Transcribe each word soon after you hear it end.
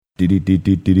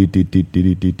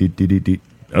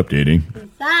Updating.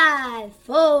 5,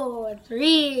 4,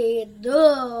 3, 2,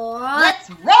 Let's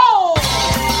roll!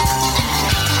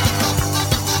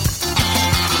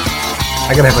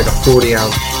 I gotta have like a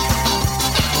 40-ounce.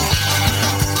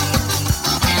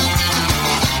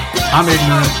 I'm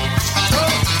ignorant.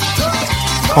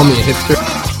 Call me a hipster.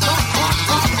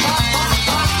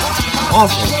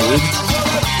 Awful, dude.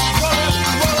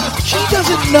 She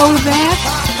doesn't know that.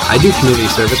 I do community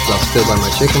service, but I'll still buy my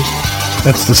chicken.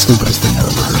 That's the stupidest thing I've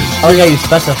ever heard. Oh yeah, you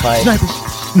specified.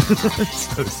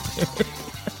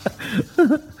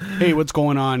 Hey, what's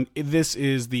going on? This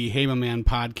is the Hey My Man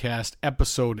podcast,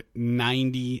 episode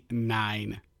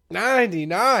 99.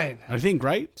 99. I think,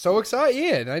 right? So excited.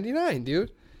 Yeah, 99,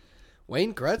 dude.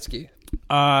 Wayne Gretzky.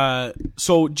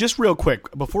 So just real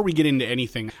quick, before we get into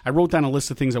anything, I wrote down a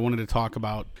list of things I wanted to talk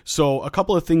about. So a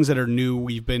couple of things that are new.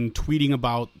 We've been tweeting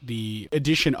about the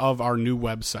addition of our new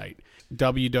website,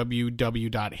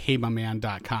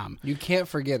 www.heymyman.com. You can't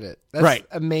forget it. That's right.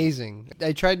 Amazing.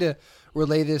 I tried to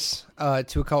relay this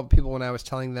to a couple people when I was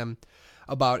telling them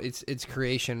about its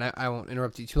creation. I won't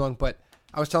interrupt you too long, but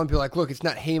I was telling people, like, look, it's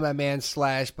not Hey My Man /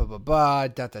 blah, blah, blah, ...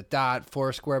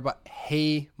 Foursquare, but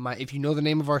Hey My, if you know the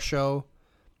name of our show.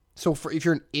 So if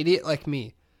you're an idiot like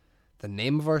me, the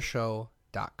name of our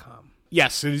show.com.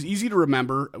 Yes, it is easy to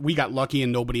remember. We got lucky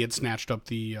and nobody had snatched up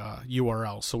the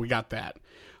URL, so we got that.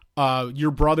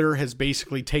 Your brother has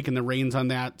basically taken the reins on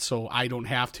that, so I don't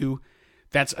have to.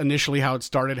 That's initially how it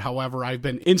started. However, I've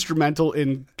been instrumental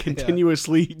in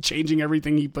continuously changing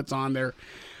everything he puts on there.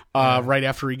 Right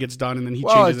after he gets done, and then he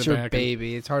changes it back. It's your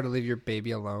baby. It's hard to leave your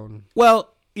baby alone.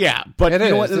 Well, yeah, but it you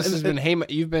is. know what? This has been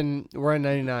we're on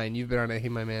 99. You've been on a Hey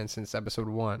My Man since episode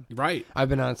 1. Right. I've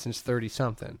been on since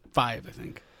 30-something. 5, I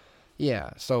think. Yeah,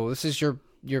 so this is your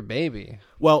baby.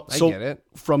 Well, I so get it.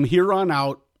 From here on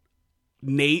out,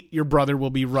 Nate, your brother, will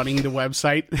be running the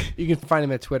website. You can find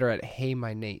him at Twitter at Hey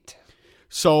My Nate.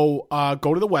 So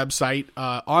go to the website.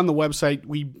 On the website,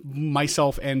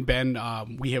 myself and Ben,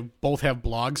 we both have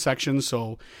blog sections.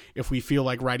 So if we feel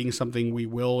like writing something, we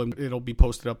will, and it'll be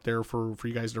posted up there for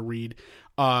you guys to read.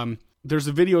 There's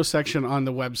a video section on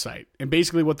the website, and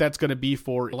basically what that's going to be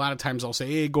for. A lot of times I'll say,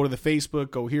 hey, go to the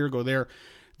Facebook, go here, go there.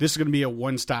 This is going to be a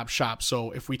one-stop shop.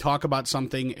 So if we talk about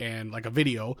something and like a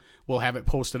video, we'll have it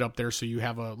posted up there so you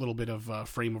have a little bit of a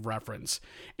frame of reference.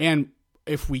 And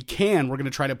if we can, we're going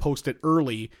to try to post it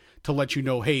early to let you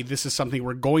know, hey, this is something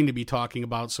we're going to be talking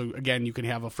about. So, again, you can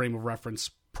have a frame of reference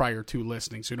prior to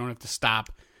listening. So you don't have to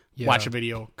stop, watch a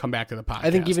video, come back to the podcast.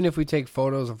 I think even if we take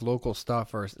photos of local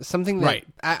stuff or something that...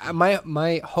 Right.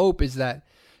 My hope is that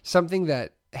something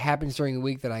that happens during the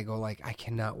week that I go like, I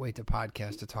cannot wait to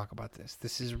podcast to talk about this.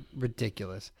 This is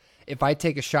ridiculous. If I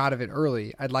take a shot of it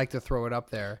early, I'd like to throw it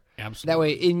up there. Absolutely. That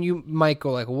way, and you might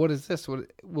go like, well, what is this?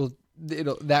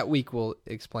 That week will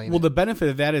explain. Well, the benefit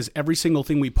of that is every single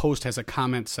thing we post has a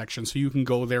comment section, so you can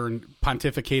go there and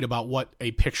pontificate about what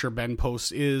a picture Ben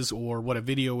posts is, or what a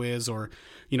video is, or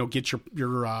get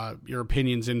your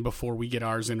opinions in before we get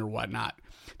ours in or whatnot.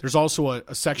 There's also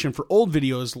a section for old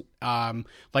videos,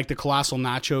 like the Colossal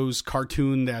Nachos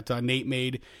cartoon that Nate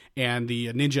made, and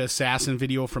the Ninja Assassin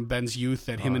video from Ben's youth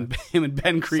that him and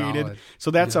Ben created. Solid.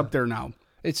 So that's up there now.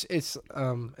 It's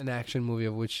an action movie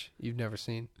of which you've never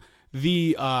seen.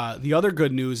 The other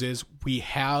good news is we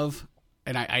have,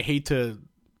 and I hate to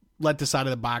let this out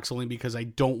of the box only because I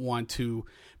don't want to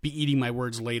be eating my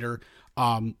words later.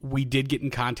 We did get in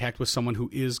contact with someone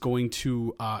who is going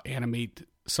to animate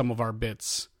some of our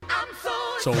bits.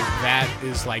 So that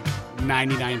is like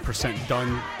 99%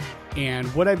 done. And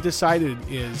what I've decided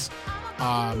is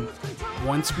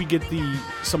once we get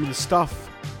some of the stuff,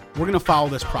 we're going to follow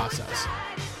this process.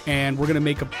 And we're going to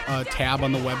make a tab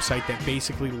on the website that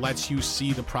basically lets you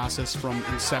see the process from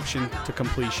inception to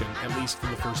completion, at least for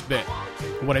the first bit.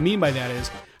 And what I mean by that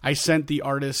is I sent the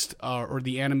artist or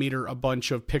the animator a bunch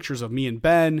of pictures of me and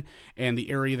Ben and the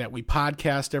area that we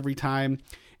podcast every time.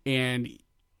 And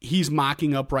he's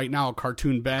mocking up right now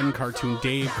Cartoon Ben, Cartoon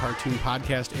Dave, Cartoon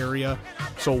Podcast area.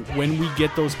 So when we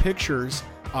get those pictures,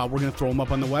 we're going to throw them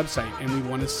up on the website. And we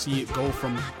want to see it go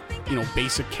from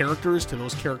basic characters to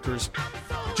those characters,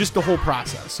 just the whole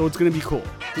process. So it's going to be cool.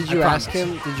 Did you ask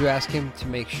him to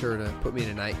make sure to put me in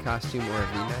a night costume or a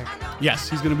V-neck? Yes,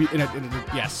 he's going to be in a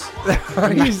yes.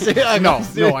 Are you serious? No,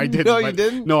 I didn't. No, you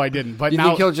didn't? No, I didn't. But you now,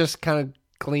 think he'll just kind of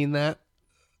clean that?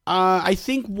 I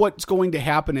think what's going to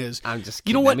happen is, I'm just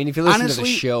kidding. You know what? I mean, if you listen Honestly, to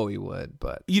the show, he would.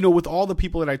 But with all the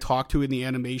people that I talk to in the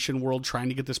animation world trying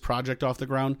to get this project off the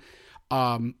ground,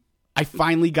 I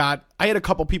had a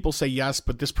couple people say yes,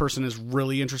 but this person is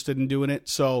really interested in doing it.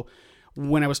 So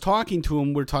when I was talking to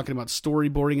him, we're talking about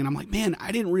storyboarding, and I'm like, man,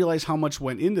 I didn't realize how much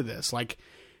went into this. Like,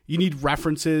 you need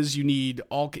references, you need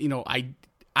all,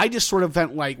 I just sort of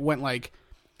went like,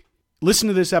 listen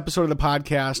to this episode of the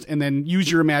podcast and then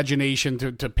use your imagination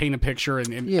to paint a picture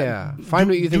and find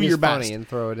what you think is best. funny and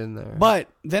throw it in there. But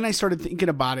then I started thinking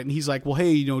about it, and he's like, well,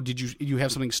 hey, did you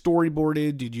have something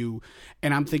storyboarded? Did you?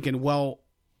 And I'm thinking, well,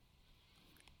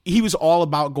 he was all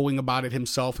about going about it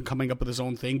himself and coming up with his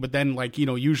own thing. But then, like,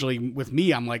 usually with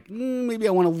me, I'm like, maybe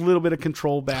I want a little bit of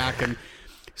control back. And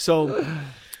so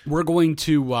we're going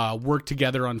to work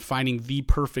together on finding the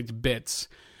perfect bits.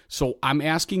 So I'm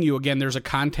asking you again, there's a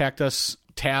contact us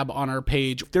tab on our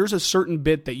page. If there's a certain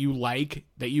bit that you like,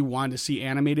 that you want to see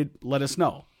animated, let us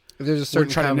know. If there's a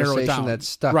certain conversation that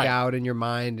stuck out in your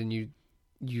mind and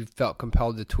you felt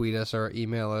compelled to tweet us or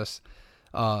email us,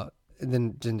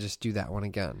 then just do that one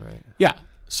again, right? Yeah.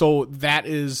 So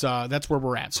that's where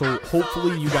we're at. So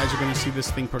hopefully you guys are going to see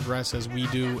this thing progress as we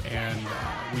do, and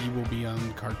we will be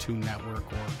on Cartoon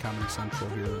Network or Comedy Central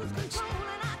here in the next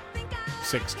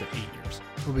 6 to 8 years.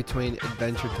 We're between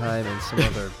Adventure Time and some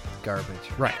other garbage.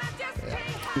 Right. Yeah.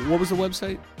 What was the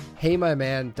website?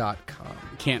 HeyMyMan.com.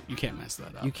 You can't mess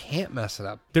that up. You can't mess it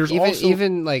up. There's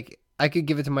even like I could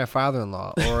give it to my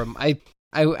father-in-law, or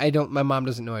I don't. My mom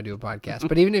doesn't know I do a podcast,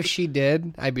 but even if she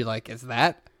did, I'd be like, "Is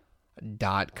that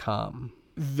 .com?"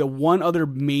 The one other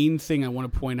main thing I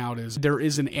want to point out is there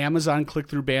is an Amazon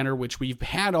click-through banner, which we've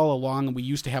had all along, and we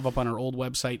used to have up on our old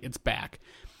website. It's back.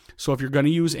 So if you're going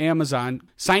to use Amazon,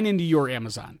 sign into your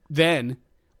Amazon. Then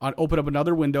open up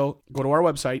another window, go to our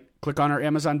website, click on our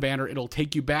Amazon banner. It'll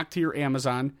take you back to your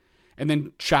Amazon, and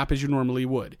then shop as you normally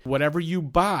would. Whatever you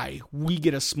buy, we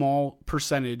get a small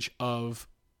percentage of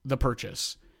the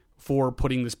purchase for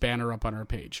putting this banner up on our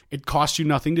page. It costs you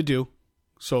nothing to do,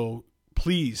 so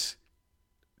please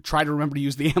try to remember to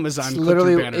use the Amazon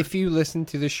literally banner. If you listen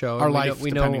to the show,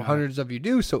 we know hundreds of you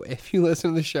do, so if you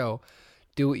listen to the show,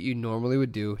 do what you normally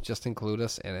would do, just include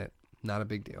us in it. Not a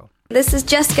big deal. This is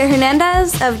Jessica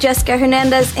Hernandez of Jessica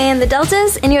Hernandez and the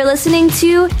Deltas, and you're listening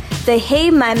to the Hey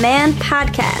My Man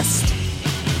podcast.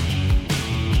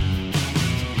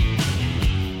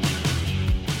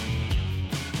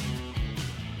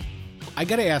 I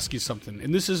got to ask you something,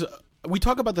 and this is, we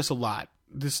talk about this a lot,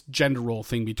 this gender role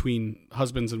thing between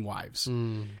husbands and wives.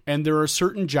 And there are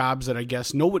certain jobs that I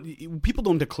guess people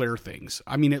don't declare things.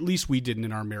 I mean, at least we didn't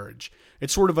in our marriage.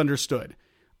 It's sort of understood.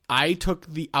 I took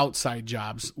the outside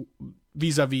jobs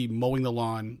vis-a-vis mowing the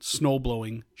lawn, snow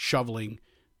blowing, shoveling,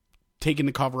 taking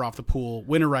the cover off the pool,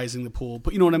 winterizing the pool.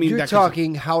 But you know what I mean? You're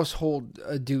talking household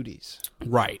duties.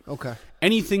 Right. Okay.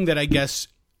 Anything that I guess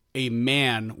a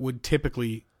man would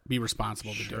typically be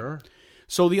responsible to do.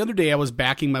 So the other day I was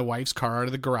backing my wife's car out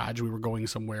of the garage. We were going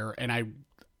somewhere, and I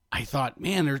thought,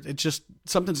 man, it's just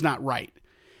something's not right.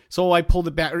 So I pulled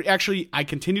it back. Actually, I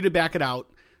continued to back it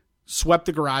out, swept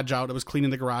the garage out. I was cleaning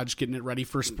the garage, getting it ready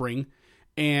for spring,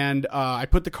 and I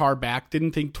put the car back.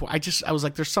 Didn't think I was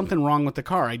like, there's something wrong with the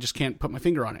car. I just can't put my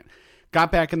finger on it.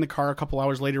 Got back in the car a couple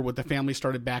hours later with the family,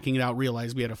 started backing it out,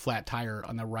 realized we had a flat tire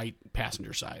on the right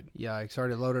passenger side. Yeah, I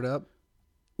started loaded up.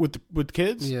 With the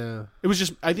kids? Yeah. It was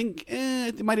just, I think,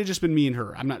 it might have just been me and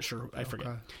her. I'm not sure. I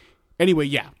forget. Anyway,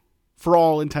 yeah. For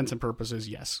all intents and purposes,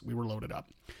 yes, we were loaded up.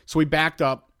 So we backed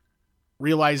up,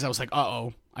 realized I was like,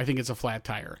 uh-oh, I think it's a flat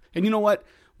tire. And you know what?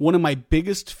 One of my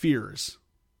biggest fears,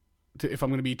 if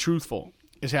I'm going to be truthful,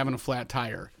 is having a flat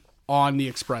tire on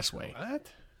the expressway. What?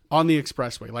 On the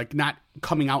expressway, like not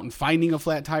coming out and finding a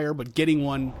flat tire, but getting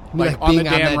one like on being the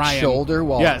Dan on that Ryan shoulder.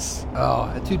 Yes.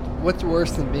 Oh, dude, what's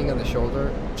worse than being on the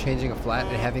shoulder, changing a flat,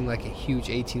 and having like a huge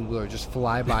 18-wheeler just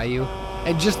fly by you,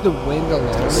 and just the wind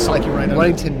alone, is like right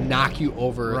wanting to knock you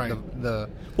over. Right. The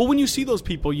Well, when you see those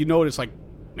people, you notice like,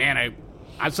 man,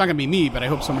 it's not gonna be me, but I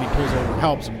hope somebody pulls over and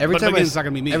helps them. Every time it's not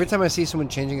gonna be me. Every time I see someone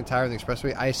changing a tire on the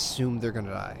expressway, I assume they're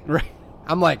gonna die. Right.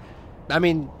 I'm like, I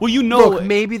mean, well, look,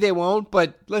 maybe they won't,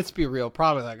 but let's be real.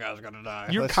 Probably that guy's going to die.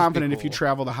 You're confident if you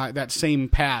travel that same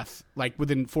path, like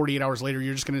within 48 hours later,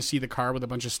 you're just going to see the car with a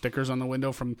bunch of stickers on the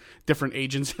window from different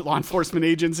law enforcement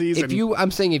agencies.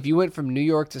 I'm saying if you went from New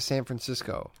York to San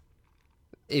Francisco,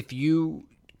 if you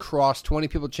crossed 20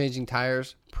 people changing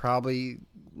tires, probably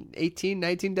 18,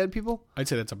 19 dead people. I'd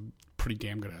say that's a pretty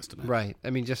damn good estimate. Right. I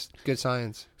mean, just good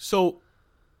science. So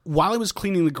while I was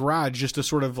cleaning the garage, just to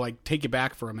sort of like take it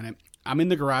back for a minute, I'm in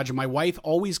the garage, and my wife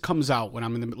always comes out when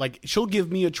I'm in the, like, she'll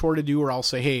give me a chore to do, or I'll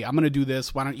say, hey, I'm going to do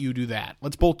this. Why don't you do that?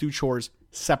 Let's both do chores,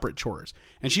 separate chores.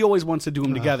 And she always wants to do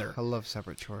them together. I love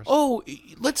separate chores. Oh,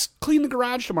 let's clean the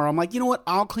garage tomorrow. I'm like, you know what?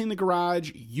 I'll clean the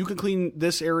garage. You can clean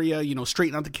this area,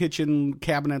 straighten out the kitchen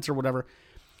cabinets or whatever.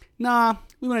 nah,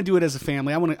 we want to do it as a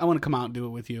family. I want to come out and do it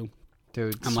with you.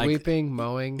 Dude, I'm sweeping,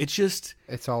 mowing. It's just,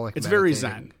 it's all like it's very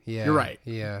meditating. zen. Yeah, You're right.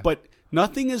 Yeah. But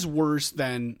nothing is worse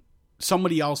than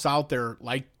somebody else out there,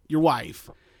 like your wife,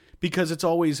 because it's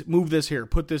always move this here,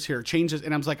 put this here, change this.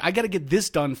 And I'm like, I got to get this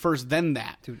done first, then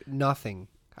that. Dude, nothing.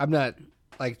 I'm not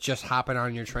like just hopping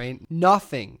on your train.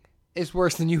 Nothing is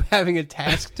worse than you having a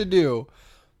task to do,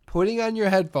 putting on your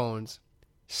headphones,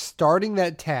 starting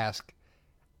that task,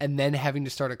 and then having to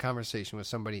start a conversation with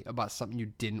somebody about something you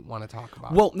didn't want to talk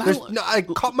about. Well, I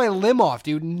cut my limb off,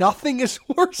 dude. Nothing is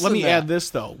worse Let than me that. add this,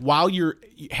 though. While you're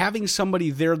having somebody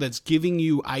there that's giving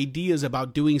you ideas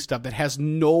about doing stuff that has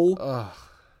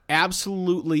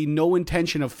absolutely no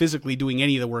intention of physically doing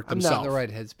any of the work I'm themselves. not in the right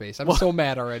headspace. I'm so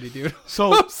mad already, dude.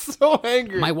 So I'm so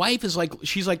angry. my wife is like,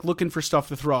 she's like looking for stuff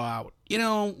to throw out. You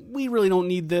know, we really don't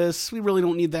need this. We really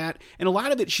don't need that. And a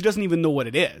lot of it, she doesn't even know what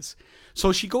it is.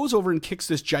 So she goes over and kicks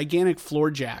this gigantic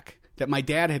floor jack that my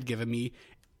dad had given me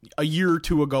a year or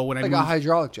two ago when I like moved. a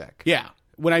hydraulic jack. Yeah.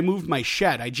 When I moved my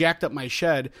shed, I jacked up my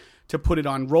shed to put it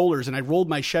on rollers, and I rolled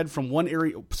my shed from one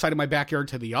side of my backyard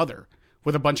to the other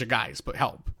with a bunch of guys, but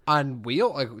help. On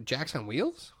wheel? Like jacks on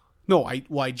wheels? No,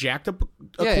 I jacked up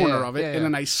a corner of it, yeah. and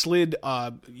then I slid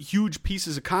huge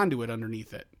pieces of conduit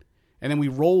underneath it. And then we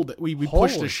rolled it. We pushed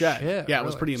Holy the shed. shit, Yeah, it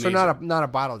was really? pretty amazing. So not a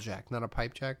bottle jack, not a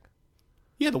pipe jack?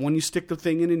 Yeah, the one you stick the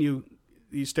thing in and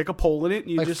you stick a pole in it and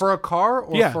you Like just for a car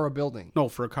or Yeah. for a building? no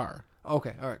for a car.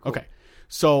 Okay, all right, cool. Okay,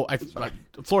 so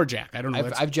floor jack. I don't know.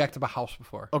 I've jacked up a house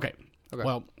before. Okay.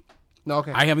 Well, No,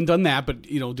 okay. I haven't done that, but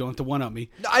don't have to one up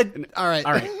me. All right.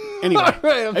 All right. Anyway, All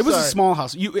right, I'm it was a sorry. small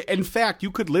house. In fact,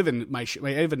 you could live in my. I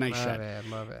have a nice shed.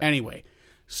 My bad. Anyway,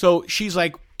 so she's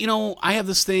like, I have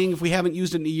this thing. If we haven't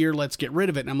used it in a year, let's get rid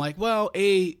of it. And I'm like, well,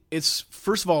 it's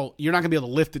first of all, you're not gonna be able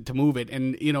to lift it to move it,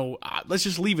 and let's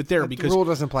just leave it there because the rule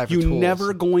doesn't apply for you tools.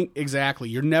 never going exactly.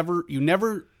 You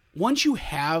never once you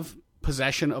have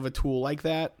possession of a tool like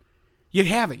that, you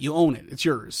have it. You own it. It's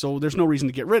yours. So there's no reason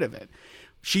to get rid of it.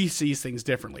 She sees things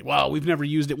differently. Well, we've never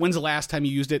used it. When's the last time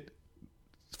you used it?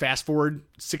 Fast forward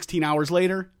 16 hours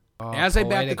later. As I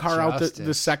back the poetic car out the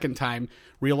justice. second time,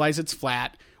 realize it's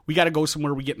flat. We got to go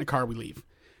somewhere. We get in the car. We leave.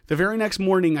 The very next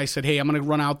morning, I said, hey, I'm going to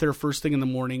run out there first thing in the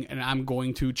morning, and I'm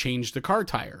going to change the car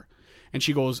tire. And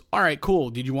she goes, all right, cool.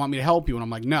 Did you want me to help you? And I'm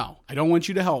like, no, I don't want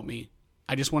you to help me.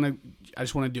 I just want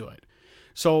to do it.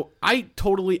 So I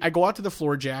go out to the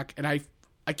floor jack, and I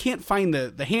can't find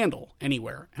the handle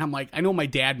anywhere. And I'm like, I know my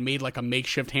dad made like a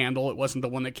makeshift handle. It wasn't the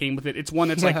one that came with it. It's one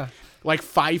that's like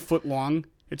 5 foot long.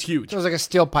 It's huge. It was like a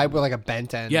steel pipe with like a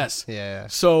bent end. Yes. Yeah.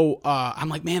 So I'm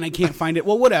like, man, I can't find it.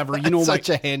 Well, whatever. Such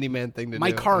a handyman thing to do.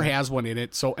 my car has one in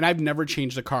it. So, and I've never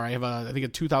changed the car. I have I think a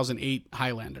 2008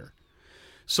 Highlander.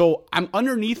 So I'm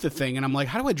underneath the thing, and I'm like,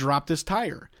 how do I drop this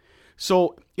tire?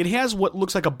 So it has what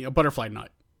looks like a butterfly nut.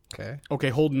 Okay,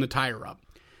 holding the tire up.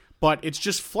 But it's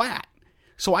just flat.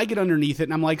 So I get underneath it,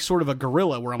 and I'm like sort of a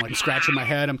gorilla where I'm like scratching my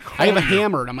head. I have a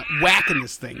hammer, and I'm like whacking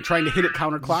this thing, trying to hit it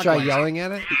counterclockwise. Try yelling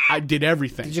at it? I did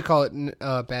everything. Did you call it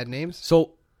bad names?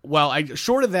 So,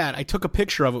 short of that, I took a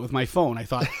picture of it with my phone. I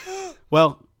thought,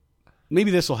 well, maybe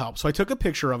this will help. So I took a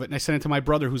picture of it, and I sent it to my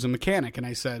brother, who's a mechanic, and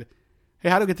I said, hey,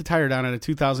 how do I get the tire down on a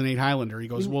 2008 Highlander? He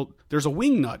goes, well, there's a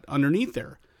wing nut underneath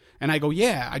there. And I go,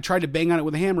 yeah. I tried to bang on it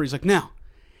with a hammer. He's like, no.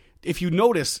 If you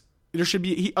notice, there should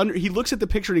be, he looks at the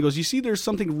picture and he goes, you see there's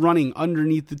something running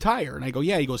underneath the tire? And I go,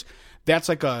 yeah. He goes, that's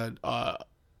like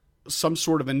some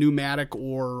sort of a pneumatic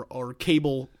or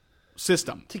cable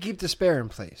system. To keep the spare in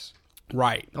place.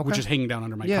 Right, which is hanging down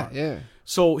under my car. Yeah.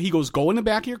 So he goes, go in the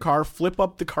back of your car, flip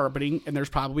up the carpeting, and there's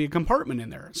probably a compartment in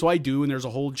there. So I do, and there's a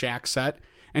whole jack set.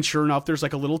 And sure enough, there's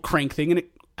like a little crank thing, and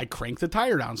I crank the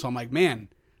tire down. So I'm like, man,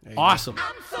 awesome.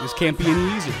 This can't be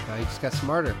any easier. Now you just got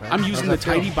smarter, man. I'm using the How's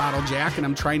that feel? tidy bottle jack, and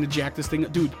I'm trying to jack this thing.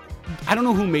 Dude, I don't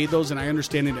know who made those, and I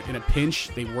understand in a pinch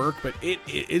they work, but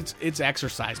it's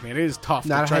exercise, man. It is tough.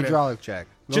 Not a to try hydraulic jack.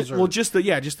 just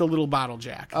the little bottle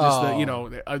jack. Just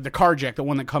the car jack, the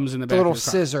one that comes in the back the little of the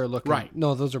car. scissor looking. Right.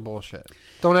 No, those are bullshit.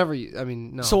 Don't ever. I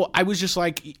mean, no. So I was just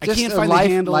like, I Just can't a find life,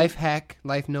 the handle. Life hack,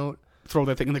 life note. Throw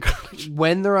that thing in the garbage.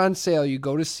 When they're on sale, you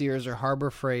go to Sears or Harbor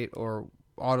Freight or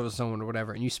AutoZone or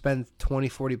whatever, and you spend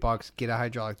 $20-$40, get a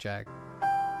hydraulic jack.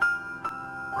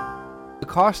 The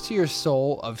cost to your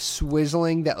soul of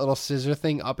swizzling that little scissor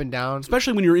thing up and down.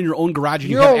 Especially when you're in your own garage and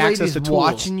you Your have old access lady's to tools.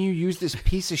 watching you use this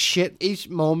piece of shit. Each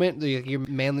moment, your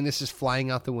manliness is flying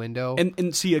out the window.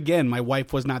 And see, again, my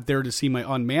wife was not there to see my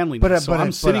unmanliness. So But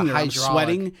I'm sitting a there, I'm hydraulic.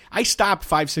 sweating. I stopped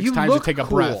 5-6 You times to look take a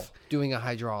cool. breath. doing a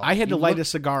hydraulic. I had to light a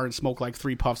cigar and smoke like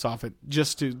 3 puffs off it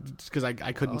just because I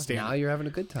couldn't stand it. Now you're having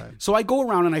a good time. So I go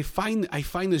around and I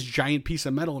find this giant piece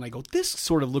of metal and I go, this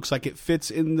sort of looks like it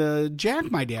fits in the jack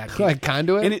my dad gave. Like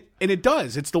conduit? And it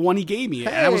does. It's the one he gave me.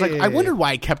 And I was like, I wondered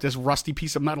why I kept this rusty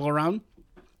piece of metal around.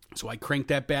 So I cranked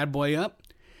that bad boy up,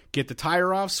 get the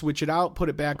tire off, switch it out, put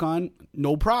it back on.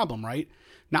 No problem, right?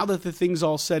 Now that the thing's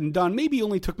all said and done, maybe it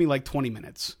only took me like 20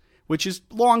 minutes, which is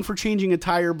long for changing a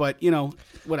tire, but,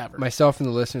 whatever. Myself and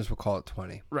the listeners will call it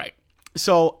 20. Right.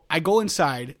 So I go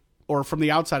inside, or from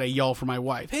the outside, I yell for my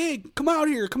wife, hey, come out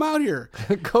here, come out here.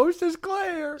 Coast is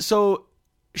clear. So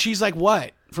she's like,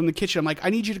 what? From the kitchen. I'm like, I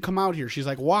need you to come out here. She's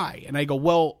like, why? And I go,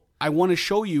 well, I want to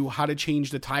show you how to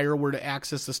change the tire, where to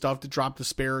access the stuff, to drop the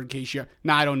spare in case you...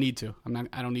 No, I don't need to.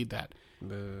 I don't need that.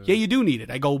 Yeah, you do need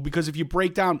it. I go, because if you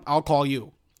break down, I'll call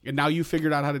you. And now you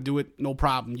figured out how to do it. No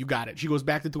problem. You got it. She goes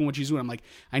back to doing what she's doing. I'm like,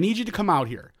 I need you to come out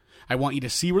here. I want you to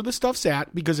see where the stuff's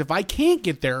at, because if I can't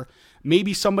get there,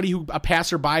 maybe somebody a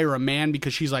passerby or a man,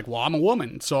 because she's like, well, I'm a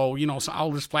woman, so, so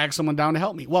I'll just flag someone down to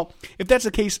help me. Well, if that's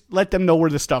the case, let them know where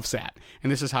the stuff's at.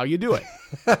 And this is how you do it.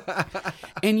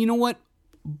 And you know what?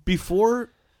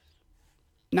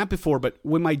 Not before, but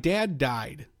when my dad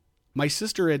died, my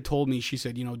sister had told me, she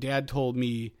said, Dad told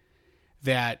me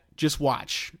that just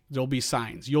watch, there'll be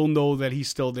signs. You'll know that he's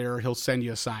still there. He'll send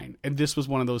you a sign. And this was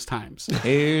one of those times.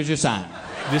 Here's your sign.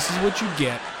 This is what you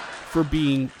get for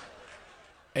being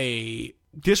a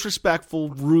disrespectful,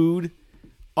 rude,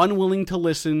 unwilling to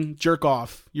listen, jerk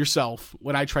off yourself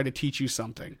when I try to teach you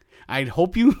something. I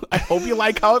hope you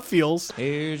like how it feels.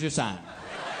 Here's your sign.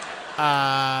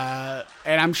 And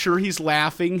I'm sure he's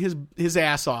laughing his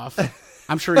ass off.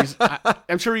 I'm sure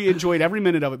he enjoyed every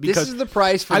minute of it, because this is the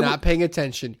price for not paying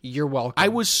attention. You're welcome. I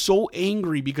was so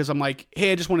angry because I'm like,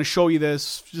 hey, I just want to show you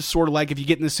this. Just sort of like, if you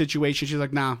get in this situation, she's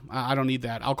like, nah, I don't need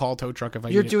that. I'll call a tow truck if I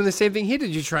need it. You're doing the same thing he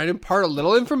did. You're trying to impart a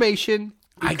little information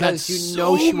because she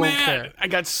won't care. I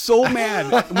got so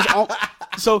mad.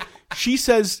 So she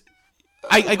says,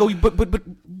 I go, but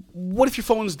what if your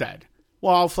phone's dead?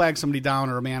 Well, I'll flag somebody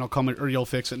down, or a man will come, or you'll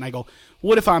fix it. And I go,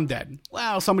 what if I'm dead?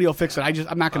 Well, somebody will fix it.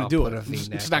 I'm not going to do it. I'm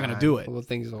just not going to do it. Well,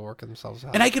 things will work themselves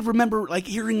out. And I could remember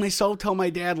hearing myself tell my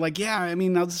dad,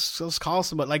 let's call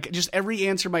somebody. Just every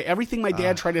answer, everything my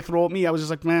dad tried to throw at me, I was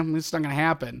just like, man, it's not going to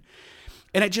happen.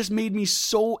 And it just made me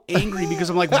so angry, because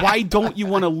I'm like, why don't you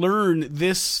want to learn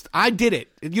this? I did it.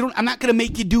 I'm not going to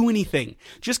make you do anything.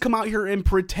 Just come out here and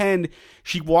pretend.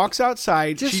 She walks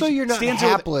outside. Just so you're not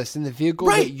hapless in the vehicle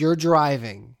that you're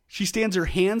driving. She stands her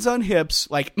hands on hips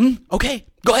like, okay,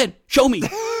 go ahead, show me.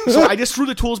 So I just threw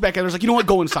the tools back at her. I was like, you know what,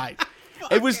 go inside.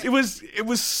 It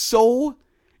was so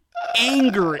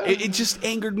anger. It just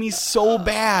angered me so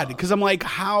bad, because I'm like,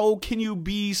 how can you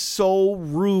be so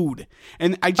rude?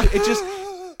 And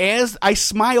as I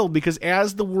smiled, because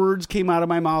as the words came out of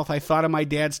my mouth, I thought of my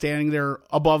dad standing there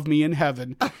above me in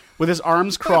heaven with his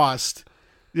arms crossed,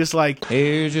 just like,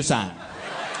 here's your sign.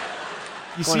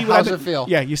 You see what it feel?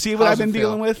 Yeah, you see what I've been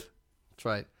dealing with? That's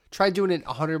right. Try doing it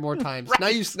 100 more times.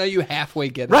 Right. Now you halfway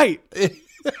get it. Right.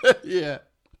 Yeah.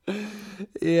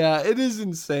 Yeah, it is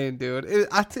insane, dude.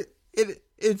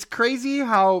 It's crazy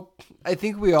how I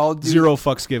think we all do. 0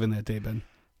 fucks given that day, Ben.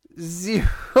 0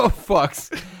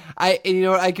 fucks. And you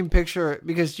know what? I can picture,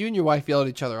 because you and your wife yell at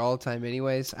each other all the time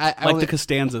anyways. I the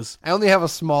Costanzas. I only have a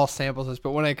small sample of this,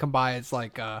 but when I come by, it's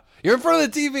like, you're in front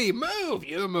of the TV. Move.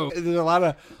 You move. There's a lot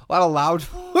of loud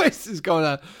voices going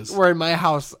on. Where in my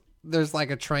house, there's like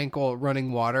a tranquil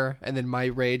running water, and then my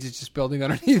rage is just building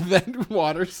underneath that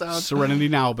water sound. Serenity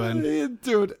now, Ben.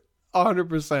 Dude,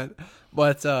 100%.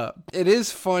 But it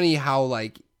is funny how,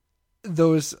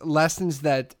 those lessons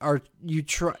that are you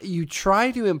try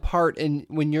to impart, and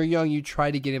when you're young you try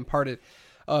to get imparted.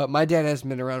 My dad hasn't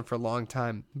been around for a long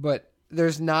time, but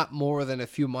there's not more than a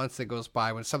few months that goes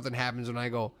by when something happens and I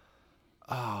go,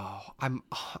 oh,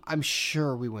 I'm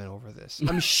sure we went over this.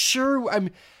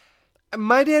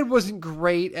 My dad wasn't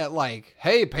great at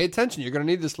hey, pay attention, you're gonna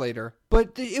need this later,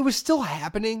 but it was still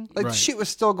happening. Right. Shit was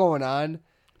still going on.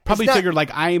 Probably figured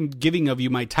I am giving of you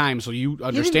my time, so you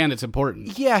understand it's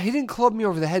important. Yeah, he didn't club me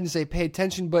over the head and say, pay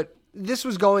attention, but this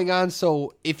was going on,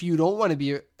 so if you don't want to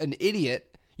be an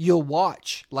idiot, you'll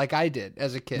watch like I did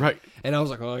as a kid. Right. And I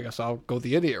was like, oh, I guess I'll go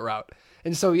the idiot route.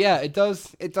 And so, yeah, it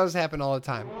does happen all the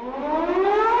time.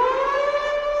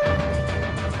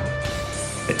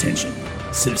 Attention,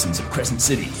 citizens of Crescent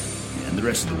City and the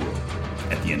rest of the world.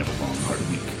 At the end of a long, hard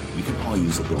week, we can all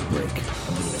use a little break,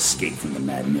 a little escape from the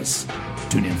madness.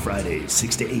 Tune in Fridays,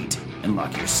 6 to 8, and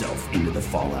lock yourself into the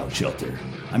Fallout Shelter.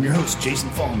 I'm your host, Jason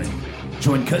Fallman.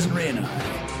 Join Cousin Ray and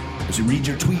I as we read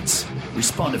your tweets,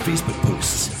 respond to Facebook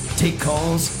posts, take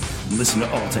calls, and listen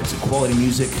to all types of quality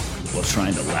music while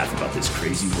trying to laugh about this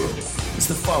crazy world. It's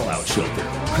the Fallout Shelter,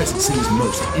 Crescent City's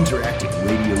most interactive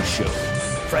radio show.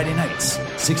 Friday nights,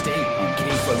 6 to 8 on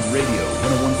KFUD Radio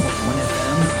 101.1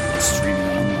 FM and streaming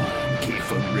online,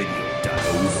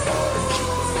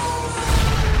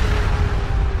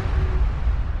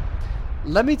 kfudradio.org.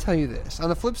 Let me tell you this. On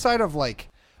the flip side of like,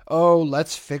 oh,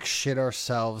 let's fix shit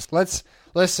ourselves. Let's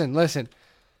listen.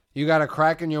 You got a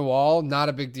crack in your wall, not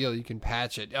a big deal. You can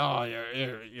patch it. Oh,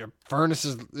 your furnace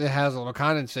it has a little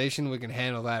condensation. We can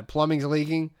handle that. Plumbing's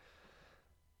leaking.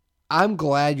 I'm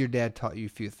glad your dad taught you a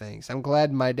few things. I'm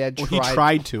glad my dad tried. Well, he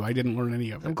tried to. I didn't learn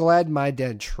any of it. I'm glad my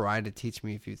dad tried to teach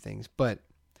me a few things. But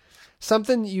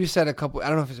something you said I don't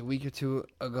know if it was a week or two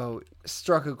ago,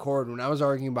 struck a chord when I was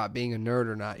arguing about being a nerd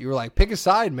or not. You were like, pick a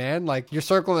side, man. Like, you're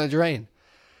circling the drain.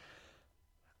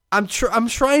 I'm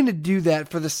trying to do that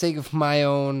for the sake of my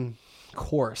own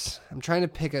course. I'm trying to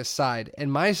pick a side.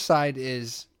 And my side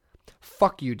is,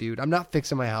 fuck you, dude. I'm not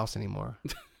fixing my house anymore.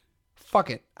 Fuck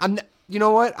it. You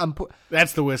know what?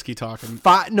 That's the whiskey talking.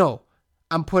 No.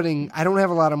 I don't have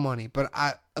a lot of money, but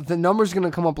the number's going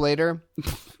to come up later.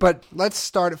 But let's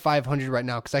start at 500 right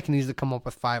now, because I can easily come up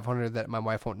with 500 that my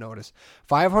wife won't notice.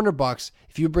 $500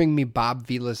 if you bring me Bob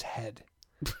Vila's head.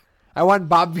 I want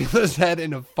Bob Vila's head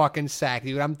in a fucking sack,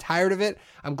 dude. I'm tired of it.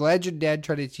 I'm glad your dad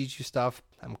tried to teach you stuff.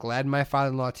 I'm glad my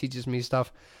father-in-law teaches me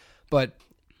stuff. But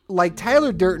like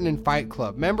Tyler Durden in Fight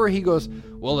Club, remember he goes,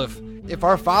 well, if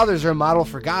our fathers are a model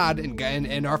for God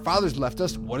and our fathers left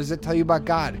us, what does it tell you about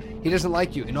God? He doesn't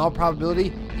like you. In all probability,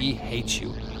 he hates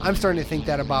you. I'm starting to think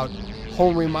that about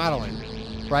home remodeling,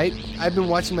 right? I've been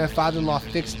watching my father-in-law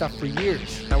fix stuff for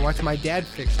years. I watched my dad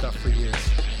fix stuff for years.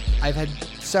 I've had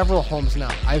several homes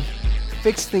now. I've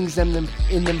fixed things in them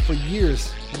for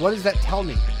years. What does that tell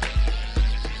me?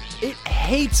 It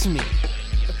hates me.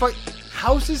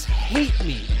 Houses hate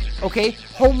me. Okay?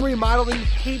 Home remodeling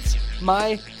hates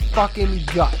my fucking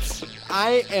guts.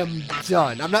 I am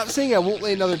done. I'm not saying I won't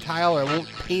lay another tile or I won't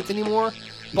paint anymore,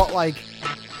 but like,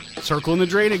 circling the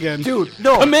drain again. Dude,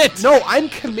 no. Commit. No, I'm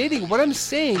committing. What I'm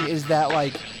saying is that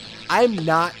like, I'm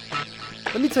not.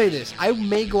 Let me tell you this. I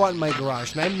may go out in my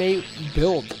garage and I may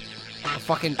build a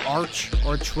fucking arch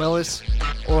or a trellis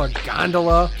or a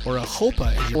gondola or a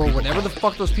chuppah or whatever the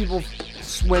fuck those people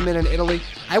swim in Italy.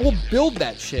 I will build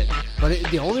that shit. But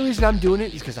the only reason I'm doing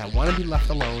it is because I want to be left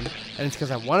alone, and it's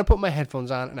because I want to put my headphones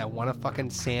on and I want to fucking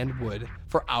sand wood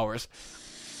for hours.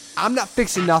 I'm not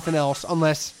fixing nothing else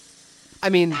unless I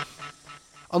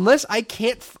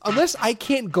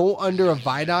can't go under a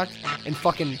viaduct and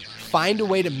fucking find a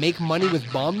way to make money with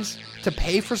bums to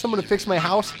pay for someone to fix my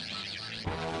house.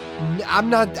 I'm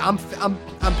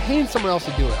paying someone else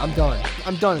to do it. I'm done.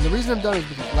 And the reason I'm done is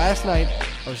because last night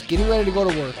I was getting ready to go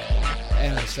to work,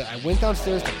 and I went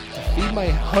downstairs to feed my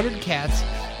 100 cats,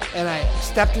 and I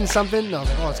stepped in something, and I was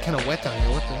like, oh, it's kind of wet down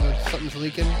here. Something's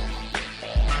leaking.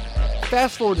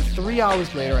 Fast forward to 3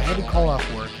 hours later, I had to call off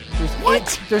work.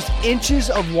 There's inches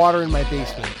of water in my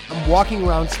basement. I'm walking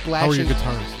around splashing. How are your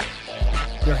guitars?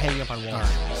 They're hanging up on walls.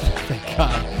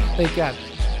 Thank God.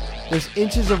 There's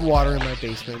inches of water in my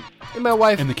basement. And my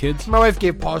wife... And the kids? My wife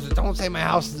gave pauses. Don't say my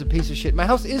house is a piece of shit. My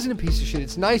house isn't a piece of shit.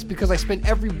 It's nice because I spent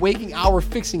every waking hour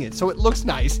fixing it, so it looks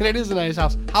nice, and it is a nice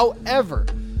house. However,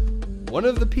 one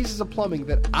of the pieces of plumbing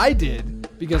that I did,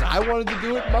 because I wanted to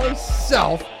do it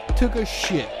myself, took a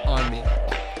shit on me.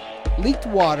 Leaked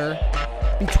water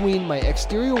between my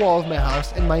exterior wall of my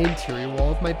house and my interior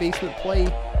wall of my basement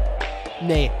play.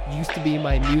 Nay, used to be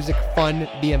my music fun,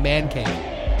 be a man cave.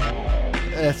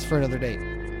 That's for another day.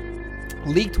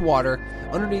 Leaked water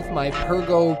underneath my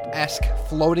Pergo-esque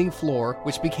floating floor,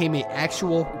 which became an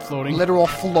actual literal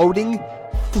floating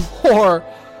floor.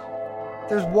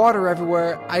 There's water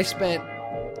everywhere. I spent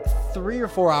 3 or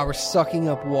 4 hours sucking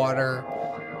up water.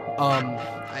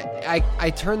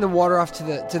 I turned the water off to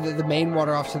the main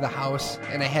water off to the house,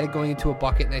 and I had it going into a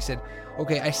bucket, and I said,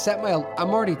 okay, I'm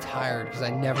already tired because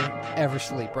I never ever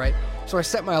sleep, right? So I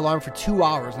set my alarm for 2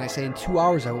 hours, and I say in 2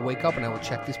 hours I will wake up and I will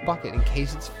check this bucket. In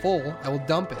case it's full, I will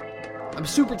dump it. I'm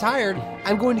super tired.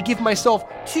 I'm going to give myself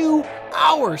 2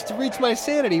 hours to reach my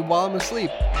sanity while I'm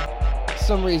asleep. For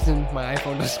some reason, my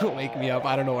iPhone doesn't wake me up.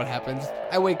 I don't know what happens.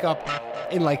 I wake up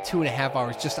in like 2.5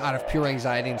 hours just out of pure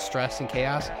anxiety and stress and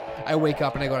chaos. I wake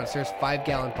up and I go downstairs,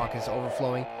 5-gallon bucket is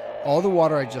overflowing. All the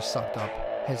water I just sucked up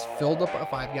has filled up a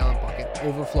 5-gallon bucket,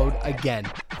 overflowed again,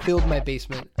 filled my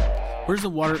basement. Where's the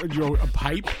water? A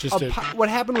pipe? What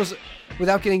happened was,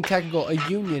 without getting technical, a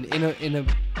union in a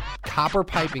copper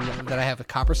piping that I have, a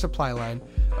copper supply line,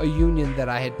 a union that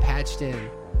I had patched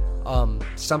in.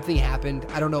 Something happened.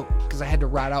 I don't know, because I had to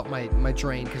rat out my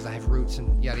drain because I have roots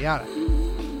and yada yada.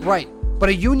 Right. But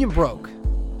a union broke,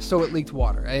 so it leaked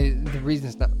water.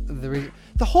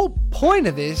 The whole point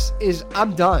of this is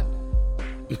I'm done.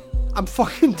 I'm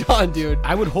fucking done, dude.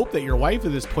 I would hope that your wife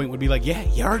at this point would be like, yeah,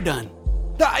 you're done.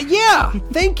 Yeah,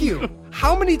 thank you.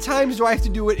 How many times do I have to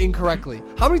do it incorrectly?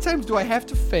 How many times do I have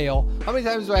to fail? How many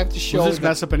times do I have to show? Does this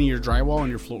mess up any of your drywall and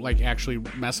your floor? Like actually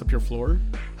mess up your floor?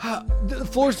 The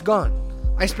floor's gone.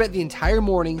 I spent the entire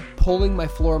morning pulling my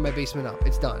floor in my basement up.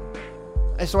 It's done.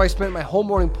 And so I spent my whole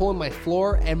morning pulling my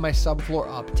floor and my subfloor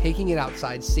up, taking it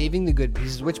outside, saving the good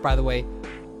pieces, which, by the way,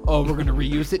 we're going to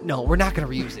reuse it? No, we're not going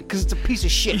to reuse it because it's a piece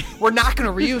of shit. We're not going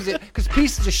to reuse it because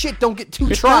pieces of shit don't get two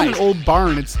It's tries. not an old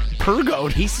barn. It's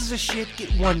Pergoed. Pieces of shit get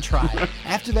one try.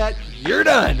 After that, you're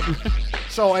done.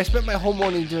 So I spent my whole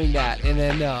morning doing that, and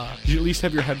then... Did you at least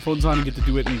have your headphones on and get to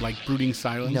do it in, like, brooding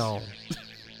silence?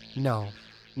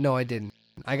 No, I didn't.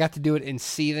 I got to do it in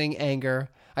seething anger.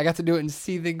 I got to do it in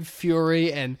seething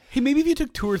fury, and... Hey, maybe if you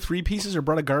took 2 or 3 pieces or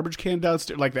brought a garbage can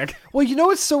downstairs like that. Well, you know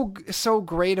what's so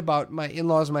great about my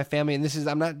in-laws and my family, and this is,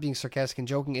 I'm not being sarcastic and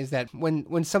joking, is that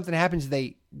when something happens,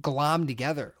 they glom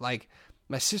together. Like,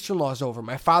 my sister-in-law's over,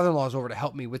 my father-in-law's over to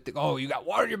help me with you got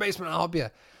water in your basement, I'll help you.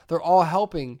 They're all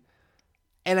helping,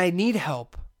 and I need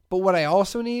help. But what I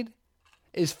also need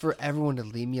is for everyone to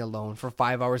leave me alone for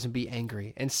 5 hours and be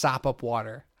angry and sop up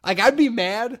water. Like, I'd be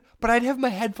mad, but I'd have my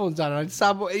headphones on and I'd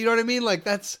sop, you know what I mean? Like,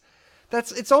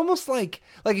 it's almost like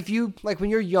if you, like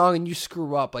when you're young and you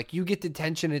screw up, like you get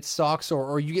detention, it sucks,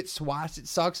 or you get swats, it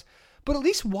sucks. But at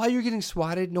least while you're getting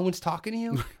swatted, no one's talking to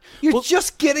you. You're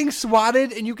just getting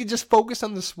swatted and you can just focus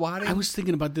on the swatting. I was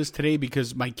thinking about this today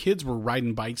because my kids were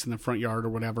riding bikes in the front yard or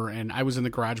whatever, and I was in the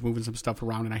garage moving some stuff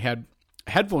around, and I had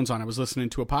headphones on. I was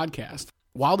listening to a podcast.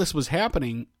 While this was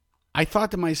happening, I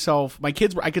thought to myself, I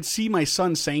could see my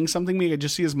son saying something to me. I could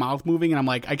just see his mouth moving, and I'm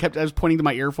like, I was pointing to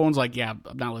my earphones, like, yeah,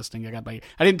 I'm not listening. I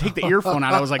didn't take the earphone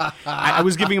out. I was like, I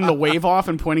was giving him the wave off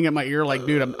and pointing at my ear, like,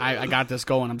 dude, I got this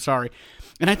going. I'm sorry.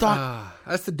 And I thought,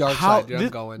 that's the dark side, dude. I'm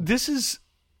going. This is.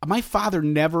 My father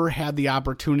never had the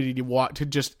opportunity to walk to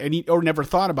just or never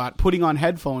thought about putting on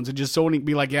headphones and just zoning,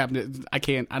 be like, yeah, I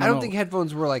can't. I don't know. think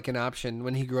headphones were like an option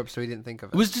when he grew up, so he didn't think of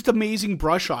it. It was just amazing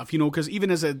brush off, because even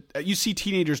as you see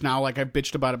teenagers now, like I've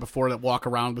bitched about it before, that walk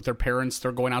around with their parents,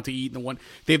 they're going out to eat, and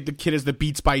the kid has the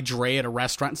Beats by Dre at a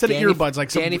restaurant instead of earbuds, like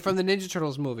Danny from the Ninja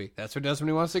Turtles movie. That's what he does when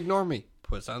he wants to ignore me.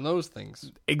 Puts on those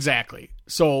things. Exactly.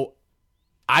 So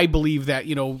I believe that,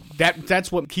 that's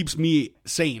what keeps me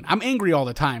sane. I'm angry all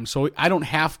the time, so I don't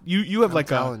have you have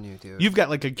you've got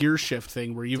like a gear shift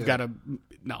thing where you've got to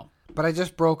no. But I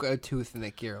just broke a tooth in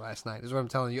that gear last night. Is what I'm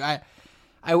telling you. I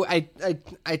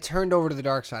turned over to the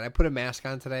dark side. I put a mask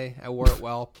on today. I wore it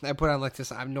well. I put on like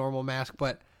this abnormal mask,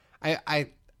 but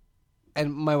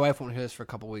and my wife won't hear this for a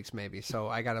couple weeks maybe, so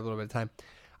I got a little bit of time.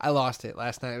 I lost it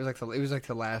last night. It was like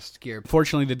the last gear.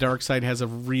 Fortunately, the dark side has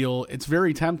it's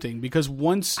very tempting because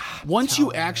once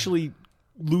you actually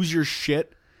lose your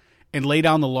shit and lay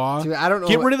down the law, dude, I don't know.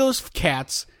 Get rid of those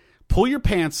cats, pull your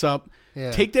pants up,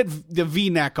 take the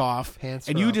V-neck off,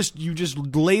 and you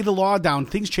just lay the law down.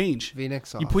 Things change.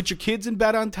 V-neck's off. You put your kids in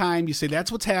bed on time. You say,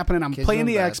 that's what's happening. I'm playing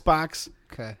the Xbox.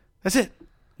 Okay. That's it.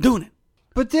 I'm doing it.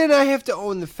 But then I have to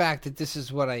own the fact that this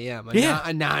is what I am.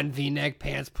 A non-V-neck,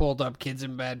 pants pulled up, kids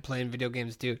in bed, playing video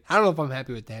games, dude. I don't know if I'm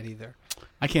happy with that either.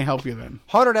 I can't help you then.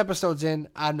 100 episodes in,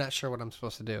 I'm not sure what I'm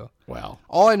supposed to do. Well.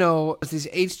 All I know is these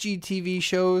HGTV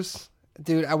shows,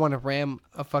 dude, I want to ram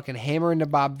a fucking hammer into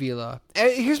Bob Vila.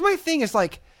 And here's my thing, is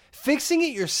like, fixing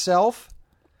it yourself,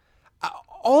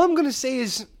 all I'm going to say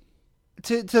is,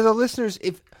 to the listeners,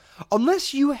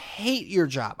 unless you hate your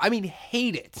job, I mean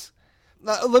hate it.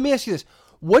 Let me ask you this.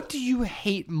 What do you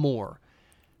hate more?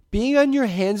 Being on your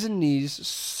hands and knees,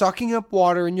 sucking up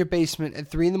water in your basement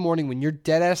at 3 a.m. when you're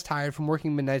dead-ass tired from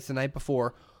working midnights the night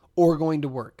before, or going to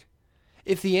work?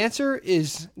 If the answer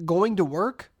is going to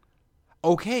work,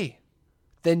 okay,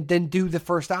 then do the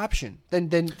first option.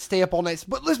 Then stay up all night.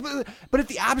 But if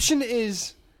the option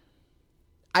is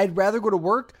I'd rather go to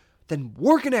work, then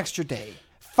work an extra day.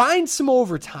 Find some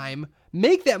overtime.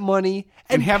 Make that money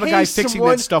and have a guy fixing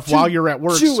that stuff while you're at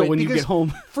work, so when you get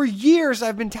home. For years,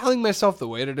 I've been telling myself the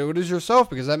way to do it is yourself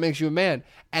because that makes you a man.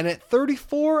 And at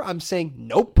 34, I'm saying,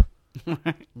 nope.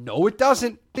 No, it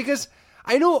doesn't. Because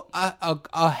I know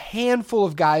a handful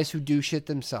of guys who do shit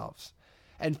themselves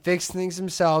and fix things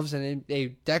themselves, and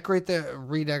they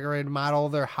redecorate, model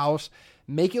their house,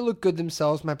 make it look good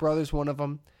themselves. My brother's one of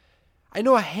them. I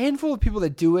know a handful of people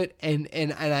that do it, and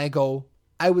I go,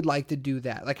 I would like to do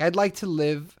that. Like, I'd like to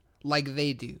live like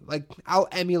they do. Like, I'll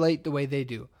emulate the way they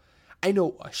do. I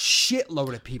know a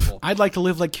shitload of people. I'd like to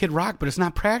live like Kid Rock, but it's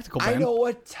not practical, man. I know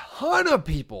a ton of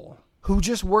people who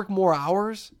just work more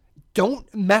hours,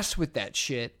 don't mess with that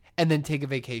shit and then take a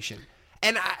vacation.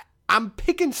 And I'm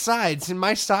picking sides, and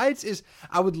my sides is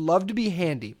I would love to be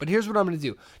handy, but here's what I'm going to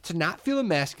do. To not feel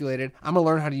emasculated, I'm going to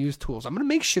learn how to use tools. I'm going to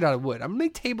make shit out of wood. I'm going to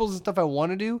make tables and stuff I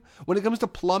want to do. When it comes to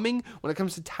plumbing, when it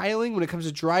comes to tiling, when it comes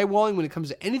to drywalling, when it comes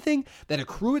to anything that a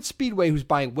crew at Speedway who's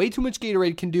buying way too much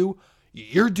Gatorade can do,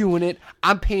 you're doing it.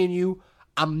 I'm paying you.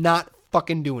 I'm not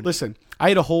fucking doing it. Listen, I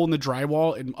had a hole in the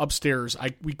drywall, and upstairs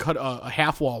we cut a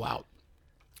half wall out.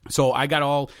 So I got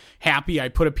all happy. I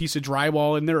put a piece of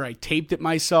drywall in there. I taped it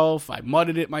myself. I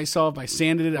mudded it myself. I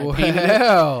sanded it. I painted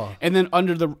it. And then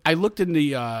I looked in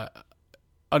the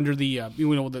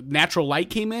the natural light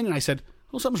came in, and I said,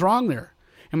 "Well, something's wrong there."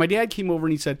 And my dad came over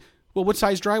and he said, "Well, what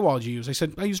size drywall did you use?" I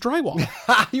said, "I used drywall."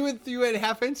 You went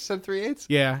half inch, so 3/8?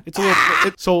 Yeah, it's a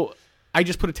little. So I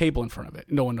just put a table in front of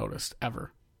it. No one noticed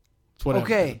ever. It's whatever.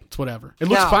 Okay. It's whatever. It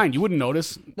looks fine. You wouldn't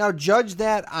notice. Now judge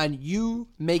that on you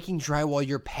making drywall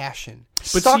your passion.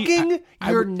 But sucking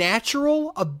your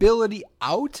natural ability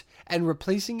out and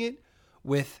replacing it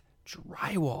with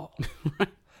drywall.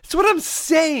 That's what I'm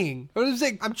saying.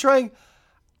 I'm trying.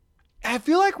 I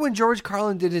feel like when George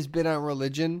Carlin did his bit on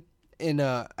religion in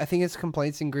I think it's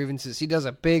Complaints and Grievances, he does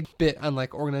a big bit on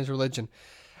like organized religion.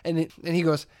 And he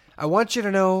goes, I want you to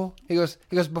know, he goes,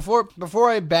 before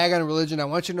I bag on religion, I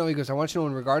want you to know, I want you to know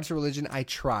in regards to religion, I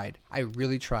tried. I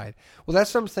really tried. Well,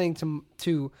 that's what I'm saying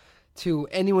to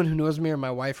anyone who knows me or my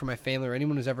wife or my family or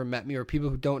anyone who's ever met me or people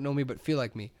who don't know me but feel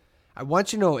like me. I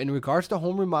want you to know in regards to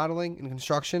home remodeling and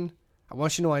construction, I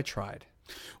want you to know I tried.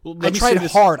 Well, I tried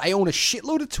hard. I own a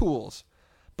shitload of tools.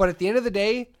 But at the end of the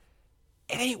day,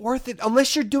 it ain't worth it.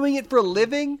 Unless you're doing it for a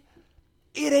living,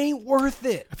 it ain't worth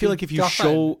it. I feel like if you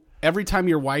show... Every time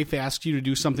your wife asks you to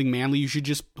do something manly, you should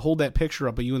just hold that picture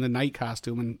up of you in the night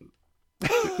costume, and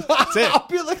that's it. I'll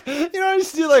be like, I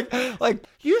just do like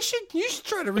you should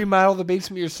try to remodel the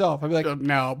basement yourself. I'll be like,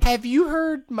 no. Have you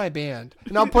heard my band?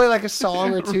 And I'll play like a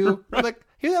song or two. I'm like,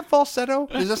 hear that falsetto?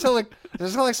 Does that sound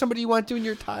like somebody you want doing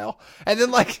your tile? And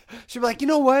then like she'll be like, you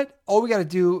know what? All we got to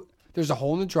do. There's a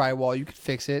hole in the drywall. You can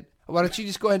fix it. Why don't you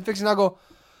just go ahead and fix it? And I'll go.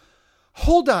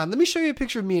 Hold on, let me show you a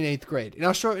picture of me in 8th grade. And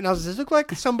I'll show you, does this look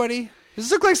like somebody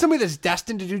that's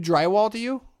destined to do drywall to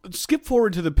you? Skip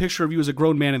forward to the picture of you as a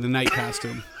grown man in the night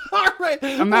costume. All right.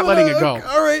 I'm not letting it go.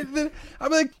 All right. Then I'm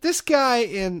like, this guy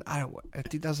in,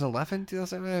 2011,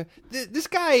 this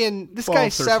guy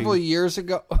several years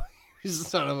ago, he's a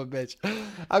son of a bitch.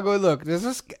 I'll go, look,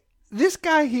 this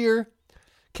guy here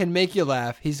can make you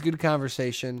laugh. He's good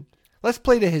conversation. Let's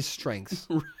play to his strengths.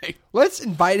 Right. Let's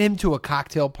invite him to a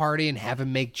cocktail party and have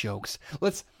him make jokes.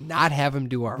 Let's not have him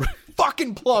do our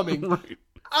fucking plumbing. Right.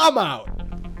 I'm out.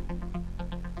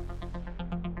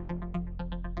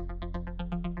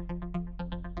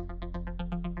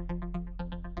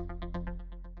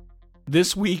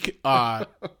 This week, the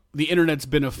internet's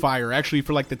been afire. Actually,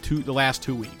 for like the last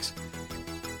 2 weeks.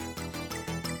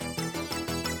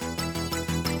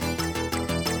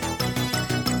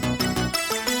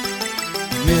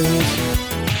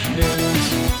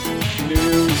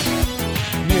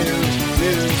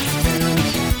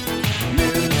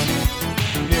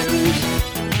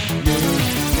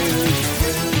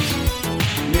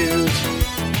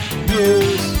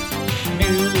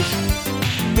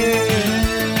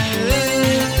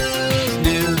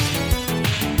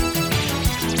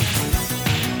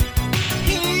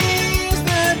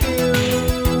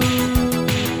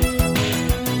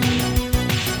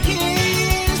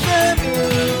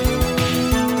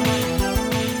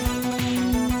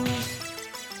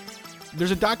 There's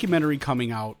a documentary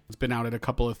coming out. It's been out at a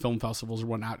couple of film festivals or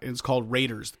whatnot. And it's called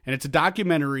Raiders. And it's a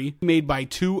documentary made by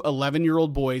two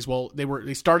 11-year-old boys. Well,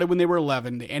 they started when they were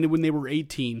 11. They ended when they were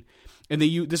 18. And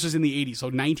this was in the 80s. So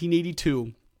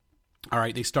 1982. All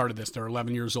right, they started this. They're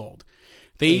 11 years old.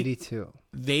 82.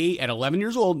 They, at 11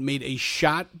 years old, made a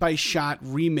shot-by-shot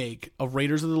remake of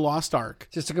Raiders of the Lost Ark.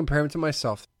 Just to compare them to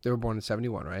myself, they were born in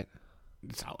 71, right?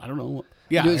 I don't know.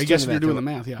 Yeah, I guess you're doing the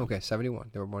math, yeah. Okay, 71.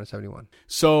 They were born in 71.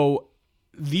 So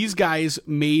these guys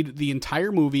made the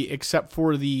entire movie except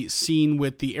for the scene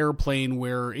with the airplane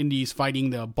where Indy's fighting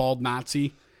the bald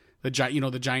Nazi, the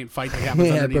giant fight that happens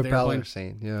underneath the airplane.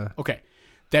 Scene, yeah. Okay,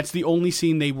 that's the only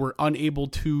scene they were unable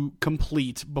to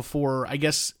complete before, I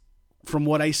guess, from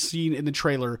what I seen in the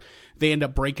trailer, they end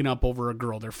up breaking up over a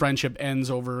girl. Their friendship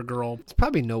ends over a girl. There's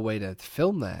probably no way to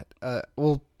film that.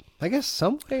 Well, I guess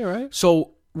some way, right?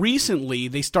 So recently,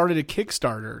 they started a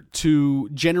Kickstarter to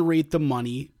generate the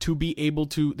money to be able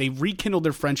to... They rekindled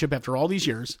their friendship after all these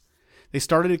years. They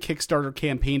started a Kickstarter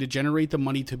campaign to generate the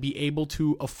money to be able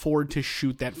to afford to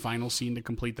shoot that final scene to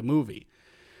complete the movie.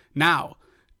 Now,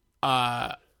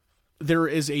 there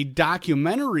is a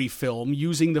documentary film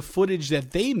using the footage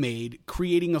that they made,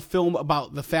 creating a film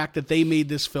about the fact that they made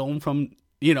this film from,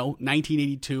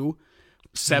 1982,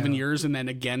 7 years, and then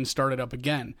again started up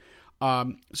again.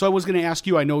 So I was going to ask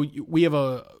you, I know we have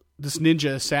this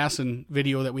Ninja Assassin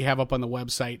video that we have up on the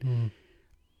website.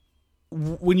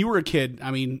 When you were a kid,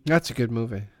 I mean... That's a good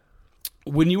movie.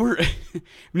 When you were...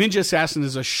 Ninja Assassin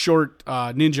is a short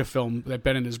ninja film that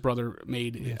Ben and his brother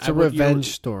made. It's a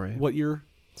revenge story. What year?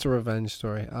 It's a revenge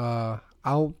story.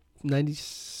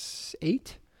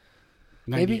 98?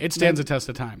 Maybe it stands a test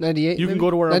of time. 98. You can maybe?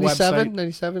 go to our 97, website.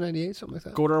 97, 98, something like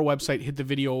that. Go to our website, hit the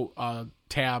video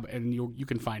tab, and you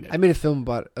can find it. I made a film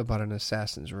about an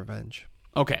assassin's revenge.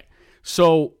 Okay,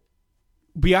 so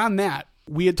beyond that,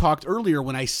 we had talked earlier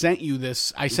when I sent you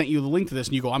this. I sent you the link to this,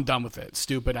 and you go, "I'm done with it. It's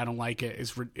stupid. I don't like it.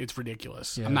 It's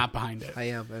ridiculous. Yeah. I'm not behind it." I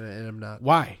am, and I'm not.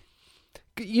 Why?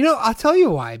 I'll tell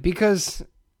you why. Because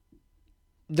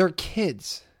they're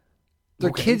kids.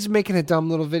 They're kids making a dumb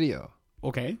little video.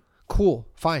 Okay. Cool.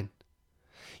 Fine.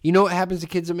 You know what happens to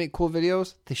kids that make cool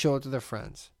videos? They show it to their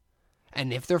friends.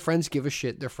 And if their friends give a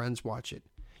shit, their friends watch it.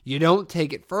 You don't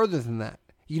take it further than that.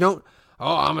 You don't,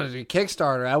 I'm going to do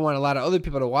Kickstarter. I want a lot of other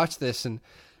people to watch this and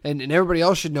everybody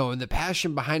else should know. And the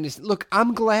passion behind this. Look,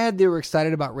 I'm glad they were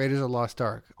excited about Raiders of the Lost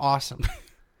Ark. Awesome.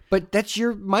 But that's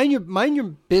mind your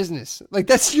business. Like,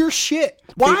 that's your shit.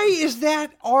 Why is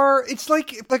that it's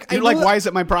like You're like, why is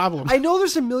it my problem? I know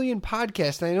there's a million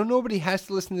podcasts, and I know nobody has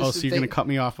to listen to this. Oh, so you're going to cut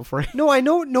me off before No, I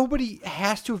know nobody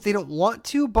has to if they don't want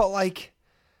to, but like,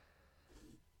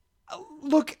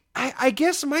 look, I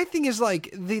guess my thing is like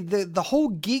the whole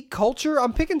geek culture.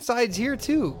 I'm picking sides here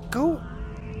too.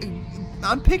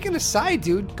 I'm picking a side,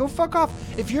 dude. Go fuck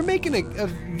off. If you're making a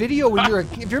video when you're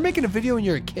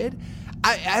a kid,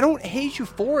 I don't hate you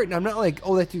for it, and I'm not like,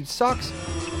 oh, that dude sucks.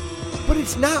 But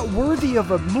it's not worthy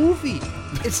of a movie.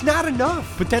 It's not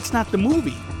enough. But that's not the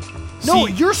movie. No,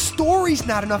 your story's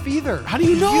not enough either. How do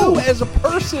you know? You as a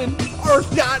person are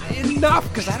not enough,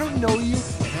 because I don't know you,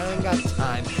 and I ain't got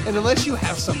time. And unless you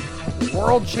have some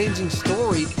world-changing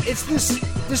story, it's this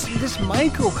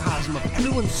microcosm of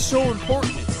everyone's so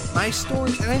important. My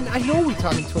stories, and I know we're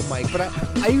talking to a mic, but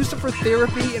I use it for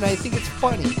therapy, and I think it's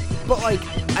funny. But, like,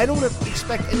 I don't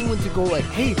expect anyone to go like,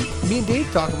 hey, me and Dave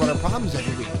talk about our problems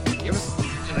every week. Give us,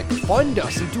 like, fund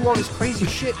us and do all this crazy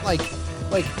shit. Like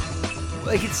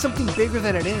it's something bigger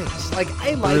than it is. Like,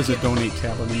 I like it. There is a donate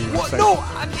tab on the new website. No,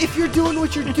 if you're doing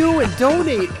what you're doing,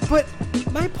 donate. But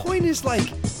my point is,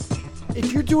 like,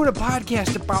 if you're doing a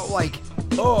podcast about, like,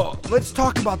 oh, let's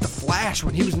talk about the Flash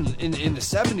when he was in the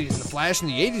 70s, and the Flash in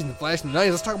the 80s, and the Flash in the 90s.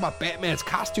 Let's talk about Batman's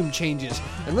costume changes,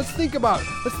 and let's think about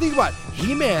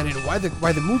He-Man and why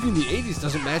the movie in the 80s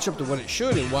doesn't match up to what it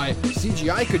should, and why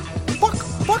CGI could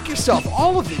fuck yourself,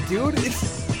 all of it, dude.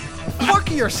 It's fuck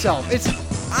yourself.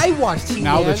 I watched He-Man.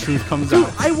 Now the truth comes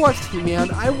out. I watched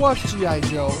He-Man. I watched G.I.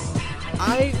 Joe.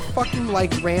 I fucking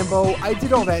liked Rambo. I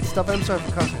did all that stuff. I'm sorry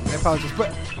for cussing. I apologize,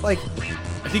 but like.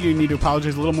 I think you need to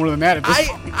apologize a little more than that. At this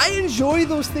point. I enjoy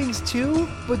those things too,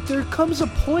 but there comes a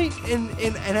point, and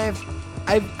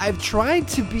I've tried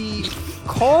to be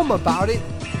calm about it.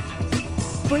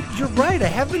 But you're right. I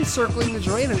have been circling the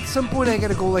drain, and at some point I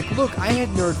gotta go. Like, look, I had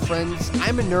nerd friends.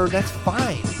 I'm a nerd. That's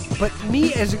fine. But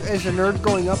me as a nerd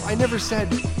growing up, I never said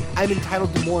I'm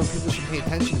entitled to more and people should pay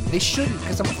attention to me. They shouldn't,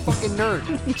 because I'm a fucking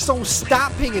nerd. So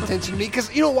stop paying attention to me,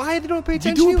 because you know why they don't pay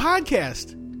attention to you? You do a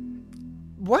podcast.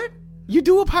 What? You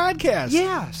do a podcast.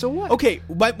 Yeah, so what? Okay,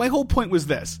 my whole point was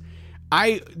this.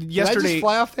 Yesterday, Did I just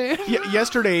fly off there?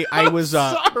 Yesterday I was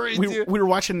sorry, we were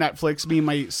watching Netflix. Me and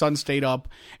my son stayed up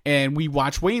and we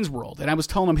watched Wayne's World. And I was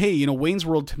telling him, hey, Wayne's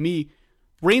World to me,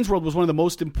 Wayne's World was one of the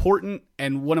most important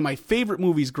and one of my favorite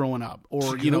movies growing up.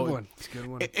 Or it's a good one. It's a good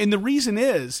one. And the reason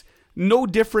is no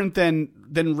different than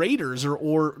Raiders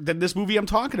or than this movie I'm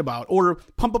talking about, or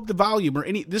Pump Up the Volume, or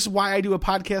any. This is why I do a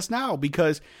podcast now,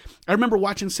 because I remember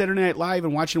watching Saturday Night Live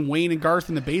and watching Wayne and Garth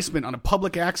in the basement on a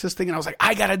public access thing, and I was like,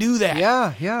 I gotta do that.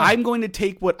 Yeah. I'm going to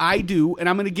take what I do and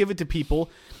I'm going to give it to people.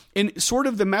 And sort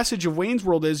of the message of Wayne's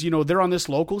World is, they're on this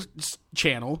local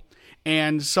channel,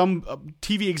 and some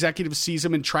TV executive sees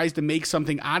them and tries to make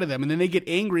something out of them, and then they get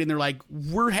angry and they're like,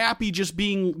 we're happy just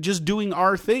doing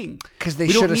our thing. Because they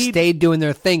should have stayed doing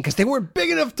their thing, because they weren't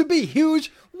big enough to be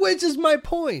huge, which is my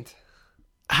point.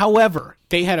 However,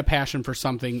 they had a passion for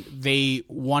something. They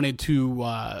wanted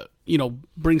to,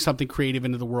 bring something creative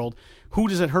into the world. Who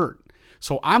does it hurt?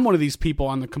 So I'm one of these people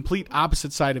on the complete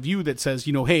opposite side of you that says,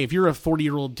 hey, if you're a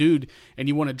 40-year-old dude and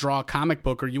you want to draw a comic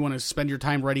book, or you want to spend your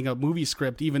time writing a movie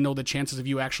script, even though the chances of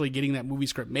you actually getting that movie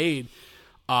script made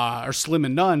are slim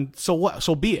and none, so what?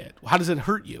 So be it. How does it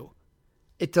hurt you?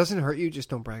 It doesn't hurt you. Just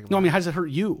don't brag about it. No, I mean, how does it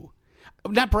hurt you?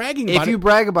 I'm not bragging about it. If you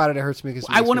brag about it, it hurts me because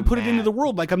I want to put it into the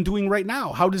world like I'm doing right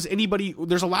now. How does anybody...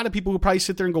 There's a lot of people who probably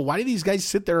sit there and go, why do these guys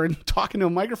sit there and talking to a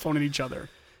microphone at each other?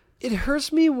 It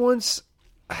hurts me once...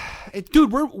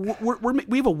 Dude, we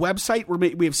have a website.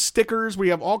 We have stickers. We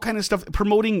have all kind of stuff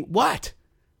promoting what?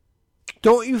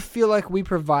 Don't you feel like we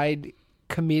provide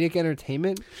comedic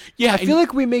entertainment? Yeah. I feel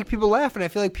like we make people laugh, and I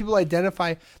feel like people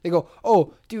identify. They go,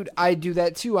 oh, dude, I do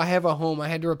that too. I have a home. I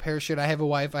had to repair shit. I have a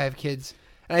wife. I have kids.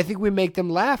 And I think we make them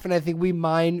laugh, and I think we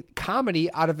mine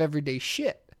comedy out of everyday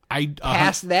shit.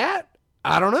 Past that,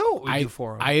 I don't know what we do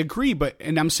for them. I agree,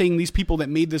 and I'm saying these people that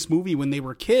made this movie when they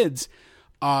were kids,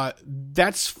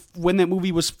 that's when that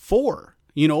movie was for.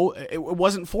 You know, it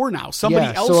wasn't for now.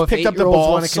 Somebody else picked up the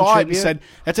ball, saw it, and said,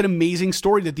 that's an amazing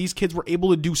story that these kids were able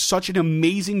to do such an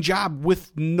amazing job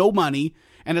with no money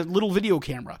and a little video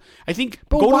camera. I think,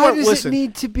 but why does it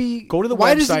need to be... Go to the website.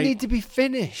 Why does it need to be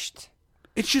finished?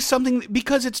 It's just something,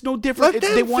 because it's no different. Let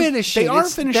them finish it. They are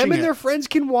finishing it. Them and their friends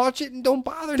can watch it and don't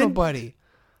bother nobody.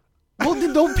 Well,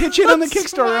 then don't pitch in on the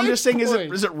Kickstarter. I'm just saying,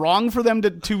 is it wrong for them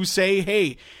to say,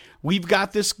 hey... We've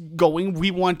got this going.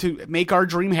 We want to make our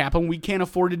dream happen. We can't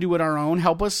afford to do it our own.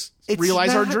 Help us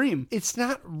realize our dream. It's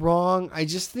not wrong. I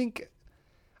just think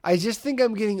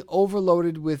I'm getting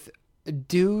overloaded with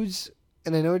dudes,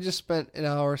 and I know I just spent an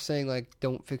hour saying, like,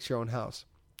 don't fix your own house.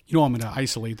 You know I'm going to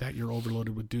isolate that. You're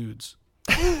overloaded with dudes.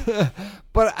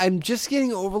 But I'm just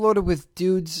getting overloaded with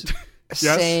dudes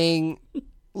saying,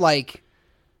 like,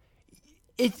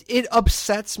 it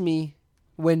upsets me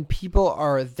when people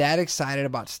are that excited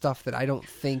about stuff that I don't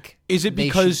think they should be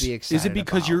excited Is it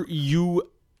because about.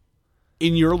 you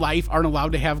in your life aren't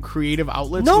allowed to have creative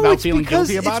outlets without feeling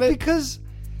guilty about it?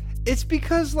 It's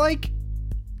because like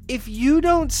if you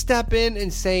don't step in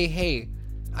and say, hey,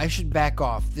 I should back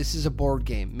off. This is a board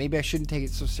game. Maybe I shouldn't take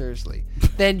it so seriously.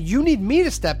 Then you need me to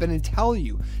step in and tell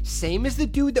you. Same as the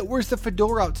dude that wears the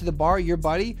fedora out to the bar, your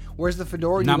buddy wears the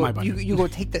fedora. Not my buddy. You go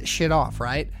take that shit off,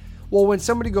 right? Well, when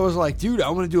somebody goes like, dude, I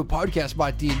want to do a podcast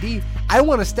about D&D, I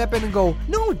want to step in and go,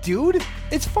 no, dude,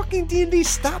 it's fucking D&D.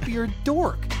 Stop, you're a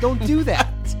dork. Don't do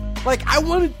that. Like, I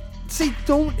want to say,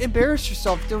 don't embarrass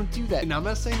yourself. Don't do that. And I'm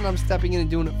not saying that I'm stepping in and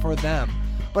doing it for them,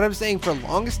 but I'm saying for the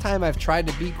longest time I've tried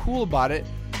to be cool about it,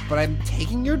 but I'm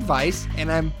taking your advice and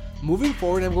I'm moving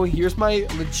forward. I'm going, here's my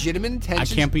legitimate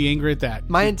intentions. I can't be angry at that.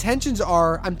 My intentions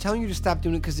are, I'm telling you to stop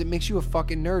doing it because it makes you a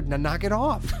fucking nerd. Now knock it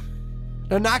off.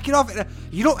 Now knock it off.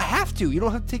 You don't have to. You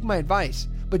don't have to take my advice.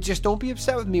 But just don't be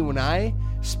upset with me when I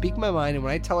speak my mind and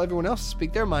when I tell everyone else to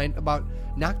speak their mind about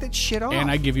knock that shit off. And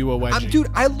I give you a wedgie. Dude,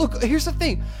 here's the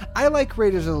thing. I like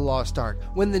Raiders of the Lost Ark.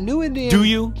 When the new Indiana... Do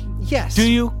you? Yes. Do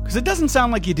you? Because it doesn't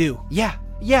sound like you do. Yeah,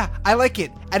 I like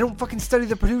it. I don't fucking study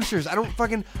the producers. I don't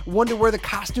fucking wonder where the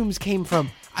costumes came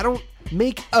from. I don't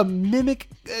make a mimic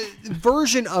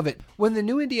version of it. When the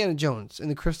new Indiana Jones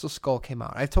and the Crystal Skull came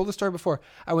out, I've told the story before.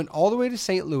 I went all the way to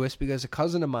St. Louis because a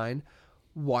cousin of mine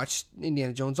watched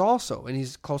Indiana Jones also, and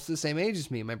he's close to the same age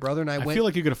as me. My brother and I went... I feel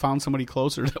like you could have found somebody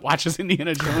closer that watches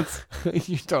Indiana Jones.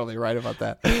 You're totally right about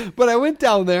that. But I went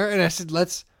down there and I said,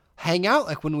 let's hang out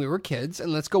like when we were kids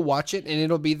and let's go watch it, and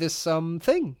it'll be this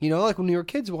thing, you know, like when we were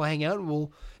kids, we'll hang out and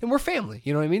we're family,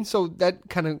 you know what I mean? So that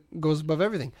kind of goes above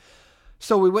everything.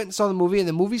 So we went and saw the movie, and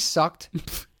the movie sucked,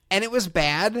 and it was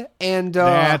bad, and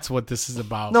that's what this is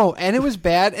about. No, and it was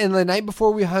bad, and the night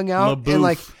before we hung out, LaBouffe. and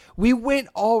like we went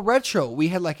all retro. We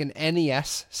had like an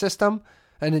NES system,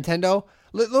 a Nintendo.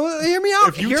 Hear me out.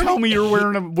 If you tell me you're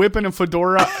wearing a whip and a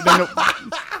fedora, then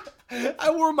I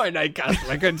wore my night costume.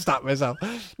 I couldn't stop myself.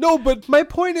 No, but my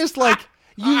point is like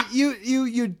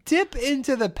you dip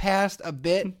into the past a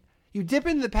bit. You dip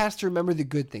into the past to remember the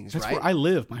good things, that's right? That's where I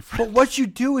live, my friend. But what you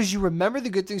do is you remember the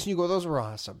good things and you go, those were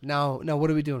awesome. Now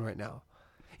what are we doing right now?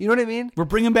 You know what I mean? We're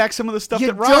bringing back some of the stuff you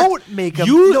that rocked. Don't make them.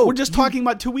 We're just talking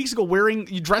about 2 weeks ago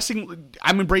dressing.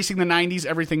 I'm embracing the 90s,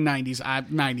 everything 90s.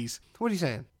 90s. What are you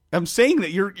saying? I'm saying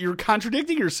that you're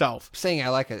contradicting yourself. Saying I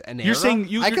like an era? You're saying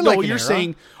you're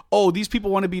saying, oh, these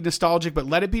people want to be nostalgic, but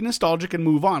let it be nostalgic and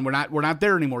move on. We're not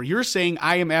there anymore. You're saying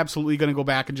I am absolutely going to go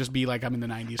back and just be like I'm in the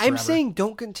 90s forever. I'm saying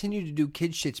don't continue to do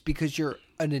kid shits because you're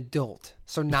an adult.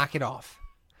 So knock it off.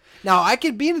 Now, I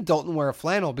could be an adult and wear a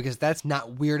flannel because that's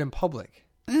not weird in public.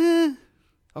 Okay,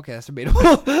 that's debatable.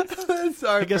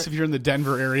 Sorry. I guess if you're in the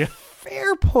Denver area.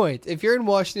 Fair point. If you're in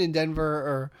Washington,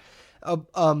 Denver,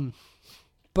 or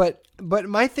But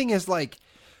my thing is like,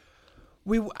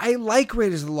 I like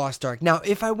Raiders of the Lost Ark. Now,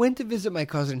 if I went to visit my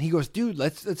cousin and he goes, dude,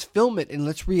 let's film it and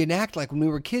let's reenact like when we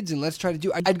were kids and let's try to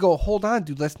do, I'd go, hold on,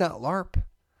 dude, let's not LARP.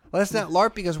 Let's not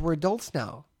LARP because we're adults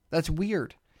now. That's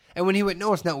weird. And when he went,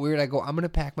 no, it's not weird, I go, I'm going to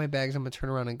pack my bags, I'm going to turn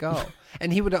around and go.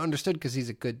 And he would have understood because he's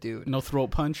a good dude. No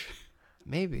throat punch?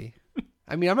 Maybe.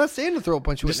 I mean, I'm not saying the throat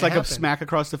punch Just like a smack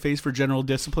across the face for general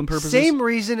discipline purposes? Same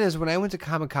reason as when I went to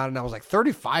Comic-Con and I was like,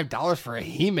 $35 for a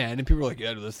He-Man. And people were like,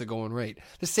 yeah, that's the going rate.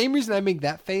 The same reason I make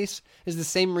that face is the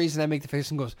same reason I make the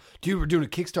face and goes, dude, we're doing a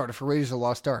Kickstarter for Raiders of the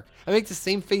Lost Ark. I make the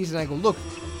same face and I go, look,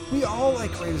 we all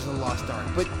like Raiders of the Lost Ark,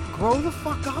 but grow the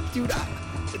fuck up, dude.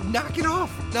 Knock it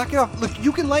off. Knock it off. Look,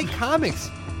 you can like comics,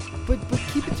 but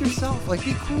keep it to yourself. Like,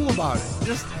 be cool about it.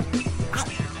 Just,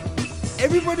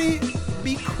 everybody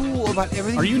be cool about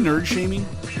everything. Are you nerd shaming?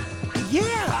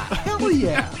 Yeah. Hell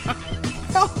yeah.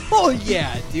 Hell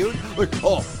yeah, dude. Like,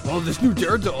 oh, this new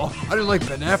Daredevil. I didn't like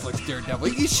Ben Affleck's Daredevil.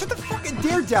 You shut the fucking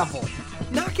Daredevil.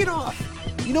 Knock it off.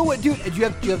 You know what, dude? Do you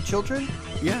have children?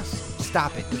 Yes.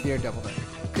 Stop it with Daredevil then.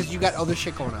 Because you got other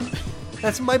shit going on.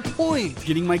 That's my point.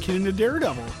 Getting my kid into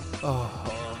Daredevil.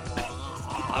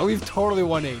 Oh, we've totally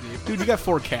 180. Dude, you got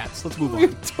 4 cats. Let's move on.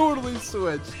 We've totally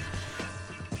switched.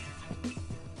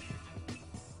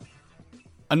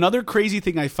 Another crazy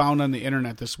thing I found on the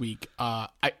internet this week. I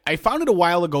found it a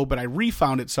while ago, but I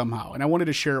refound it somehow, and I wanted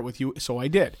to share it with you, so I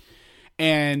did.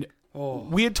 And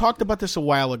we had talked about this a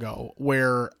while ago,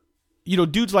 where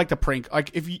dudes like to prank.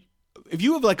 Like if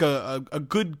you have like a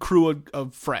good crew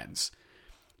of friends,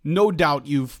 no doubt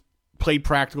you've played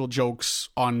practical jokes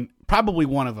on probably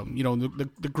one of them.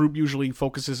 The group usually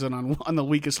focuses in on the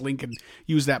weakest link and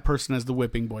use that person as the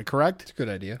whipping boy. Correct? It's a good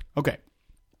idea. Okay.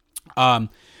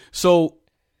 So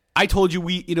I told you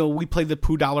we played the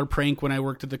 $2 prank when I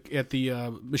worked at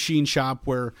the machine shop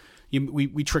where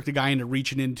we tricked a guy into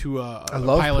reaching into a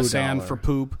pile of sand for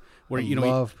poop. Where he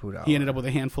ended up with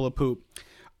a handful of poop.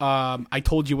 I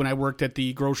told you when I worked at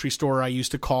the grocery store, I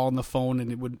used to call on the phone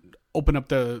and it would open up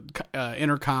the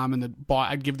intercom and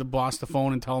I'd give the boss the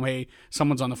phone and tell him, hey,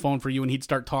 someone's on the phone for you, and he'd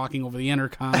start talking over the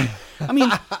intercom. I mean,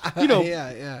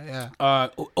 Yeah.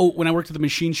 When I worked at the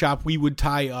machine shop, we would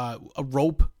tie a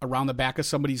rope around the back of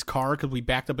somebody's car because we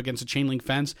backed up against a chain link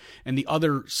fence, and the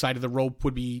other side of the rope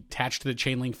would be attached to the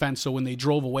chain link fence. So when they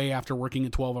drove away after working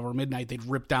at 12-hour midnight, they'd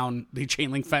rip down the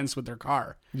chain link fence with their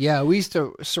car. Yeah, we used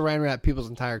to saran wrap people's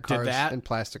entire cars that? in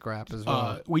plastic wrap as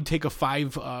well. We'd take a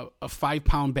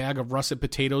 5-pound bag of russet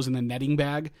potatoes in the netting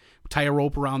bag, tie a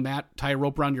rope around that, tie a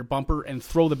rope around your bumper, and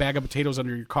throw the bag of potatoes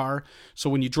under your car. So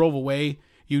when you drove away,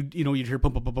 you'd hear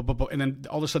bump, bump, bump, bump, and then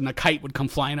all of a sudden a kite would come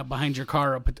flying up behind your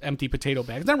car, an empty potato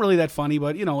bag. It's not really that funny,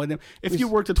 but if you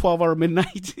worked a 12-hour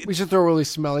midnight, we should throw really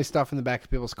smelly stuff in the back of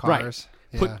people's cars.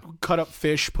 Right. Yeah. Cut up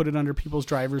fish, put it under people's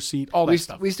driver's seat, all that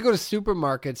stuff. We used to go to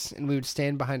supermarkets and we would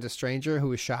stand behind a stranger who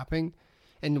was shopping,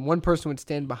 and one person would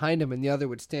stand behind him and the other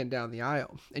would stand down the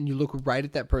aisle. And you look right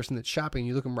at that person that's shopping,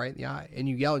 you look him right in the eye, and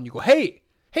you yell and you go, hey,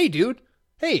 dude,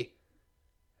 hey.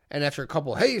 And after a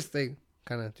couple of heys, they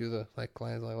kind of do the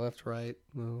glance left, right.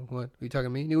 What? Are you talking to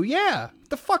me? And you go, yeah. What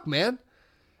the fuck, man?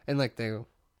 And they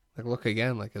look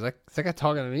again, is that guy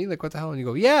talking to me? What the hell? And you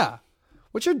go, yeah.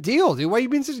 What's your deal, dude? Why are you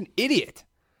being such an idiot?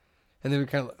 And then we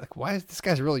kind of why is this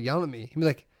guy's really yelling at me? He'd be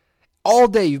like, all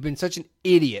day you've been such an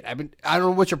idiot. I don't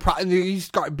know what your problem. You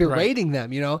start berating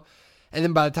them, And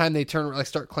then by the time they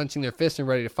start clenching their fists and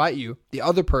ready to fight you, the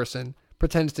other person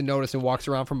pretends to notice and walks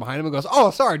around from behind him and goes,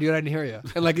 "Oh, sorry, dude, I didn't hear you,"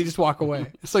 and they just walk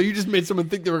away. So you just made someone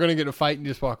think they were going to get a fight and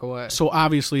just walk away. So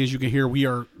obviously, as you can hear, we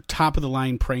are top of the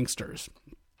line pranksters.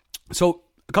 So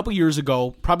a couple years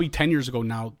ago, probably 10 years ago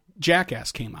now,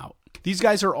 Jackass came out. These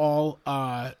guys are all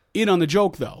in on the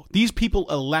joke, though. These people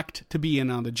elect to be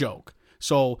in on the joke.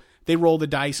 So they roll the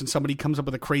dice and somebody comes up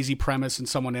with a crazy premise and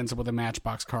someone ends up with a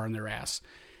Matchbox car in their ass.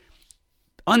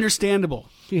 Understandable.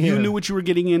 Yeah. You knew what you were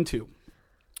getting into.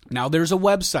 Now there's a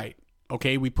website.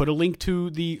 Okay, we put a link to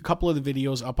the couple of the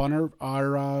videos up on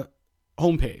our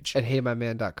homepage. At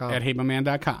heymyman.com. At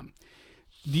heymyman.com.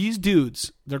 These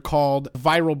dudes, they're called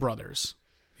Viral Brothers.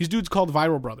 These dudes called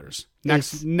Viral Brothers.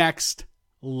 Next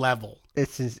level.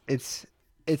 It's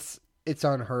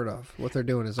unheard of. What they're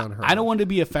doing is unheard of. I don't want to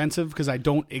be offensive because I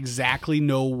don't exactly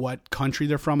know what country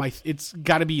they're from. It's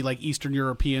got to be Eastern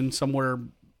European, somewhere.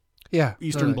 Yeah.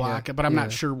 Eastern Bloc, but I'm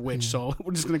not sure which, so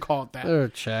we're just going to call it that. They're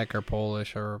Czech or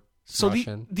Polish or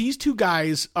Russian. These two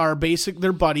guys are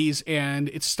they're buddies, and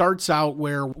it starts out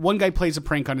where one guy plays a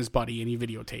prank on his buddy and he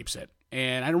videotapes it.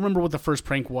 And I don't remember what the first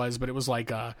prank was, but it was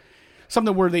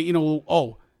something where they,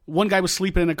 one guy was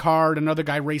sleeping in a car and another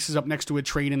guy races up next to a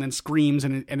train and then screams,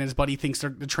 and his buddy thinks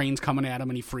the train's coming at him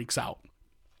and he freaks out.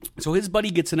 So his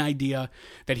buddy gets an idea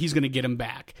that he's going to get him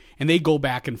back, and they go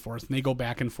back and forth,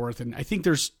 and I think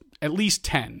there's at least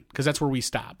 10, because that's where we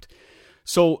stopped.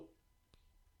 So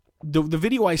the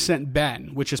video I sent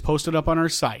Ben, which is posted up on our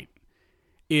site,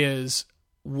 is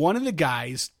one of the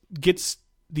guys gets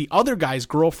the other guy's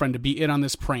girlfriend to be in on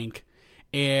this prank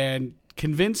and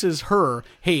convinces her,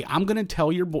 hey, I'm going to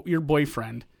tell your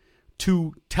boyfriend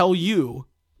to tell you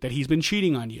that he's been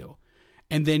cheating on you.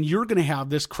 And then you're going to have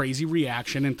this crazy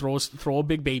reaction and throw a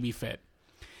big baby fit.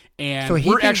 And so he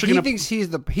thinks he's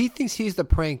the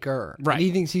pranker. Right. And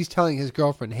he thinks he's telling his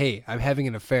girlfriend, hey, I'm having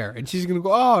an affair. And she's going to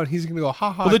go, oh, and he's going to go,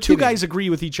 ha ha. Well, the two kidding. guys agree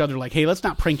with each other like, hey, let's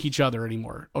not prank each other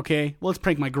anymore, okay? Let's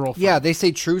prank my girlfriend. Yeah, they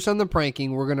say truce on the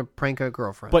pranking. We're going to prank a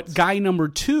girlfriend. But guy number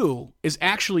 2 is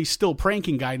actually still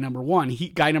pranking guy number 1.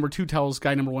 Guy number 2 tells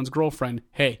guy number 1's girlfriend,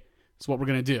 hey, this is what we're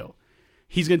going to do.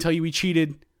 He's going to tell you he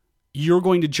cheated. You're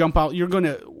going to jump out. You're going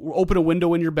to open a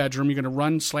window in your bedroom. You're going to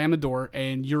run, slam the door,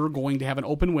 and you're going to have an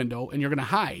open window, and you're going to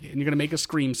hide, and you're going to make a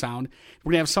scream sound. We're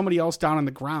going to have somebody else down on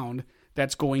the ground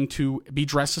that's going to be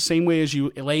dressed the same way as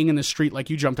you, laying in the street like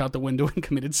you jumped out the window and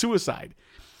committed suicide.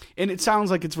 And it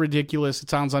sounds like it's ridiculous. It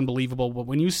sounds unbelievable. But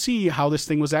when you see how this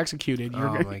thing was executed,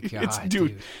 oh my God,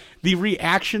 dude, the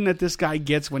reaction that this guy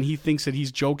gets when he thinks that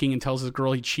he's joking and tells his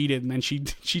girl he cheated, and then she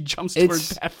jumps to her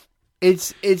death.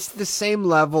 It's the same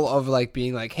level of like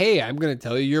being like, hey, I'm going to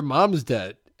tell you your mom's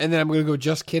dead. And then I'm going to go,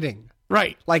 just kidding.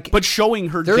 Right. Like, but showing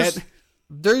her dead.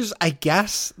 There's, I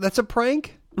guess that's a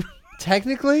prank,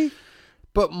 technically.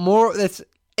 But more, it's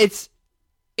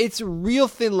a real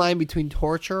thin line between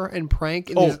torture and prank.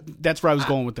 And that's where I was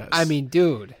going with this. I mean,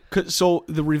 dude. So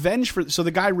the revenge so the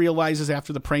guy realizes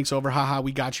after the prank's over, haha,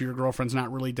 we got you, your girlfriend's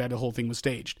not really dead, the whole thing was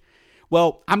staged.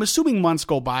 Well, I'm assuming months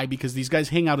go by because these guys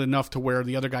hang out enough to where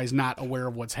the other guy's not aware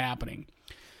of what's happening.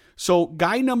 So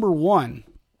guy number 1,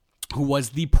 who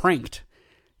was the pranked,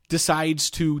 decides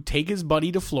to take his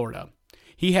buddy to Florida.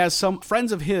 He has some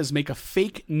friends of his make a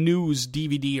fake news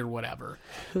DVD or whatever,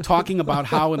 talking about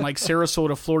how in like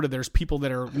Sarasota, Florida, there's people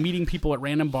that are meeting people at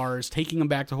random bars, taking them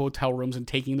back to hotel rooms and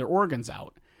taking their organs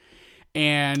out.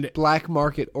 And black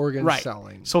market organ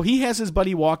selling. So he has his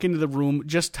buddy walk into the room,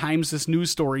 just times this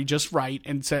news story just right,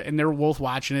 and they're both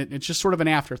watching it. It's just sort of an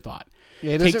afterthought.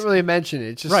 Yeah, he doesn't really mention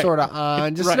it. It's just sort of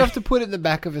on, just enough to put it in the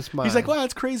back of his mind. He's like, wow,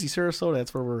 that's crazy. Sarasota,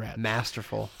 that's where we're at.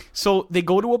 Masterful. So they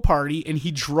go to a party, and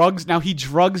he drugs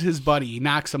his buddy. He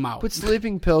knocks him out. Put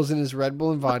sleeping pills in his Red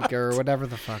Bull and vodka or whatever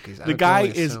the fuck he's. The guy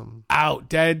is out,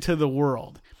 dead to the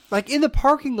world. Like in the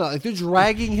parking lot, like they're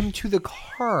dragging him to the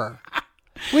car.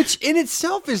 Which in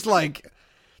itself is like,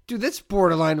 dude, that's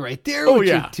borderline right there. What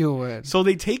you're doing. So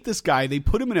they take this guy, they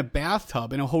put him in a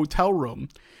bathtub in a hotel room,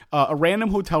 a random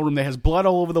hotel room that has blood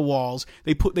all over the walls.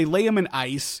 They lay him in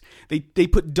ice. They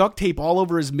put duct tape all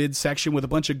over his midsection with a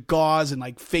bunch of gauze and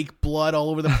like fake blood all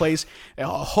over the place. A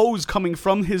hose coming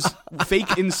from his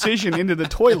fake incision into the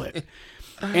toilet.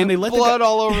 And they let blood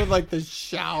all over like the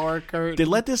shower curtain. They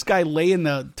let this guy lay in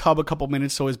the tub a couple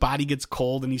minutes so his body gets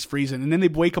cold and he's freezing. And then they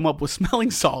wake him up with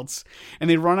smelling salts and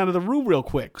they run out of the room real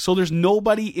quick. So there's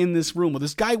nobody in this room. Well,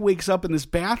 this guy wakes up in this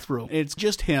bathroom. It's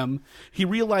just him. He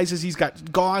realizes he's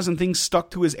got gauze and things stuck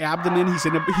to his abdomen. He's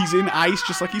in ice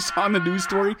just like he saw in the news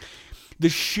story. The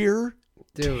sheer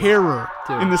terror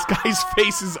in this guy's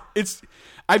face is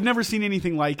I've never seen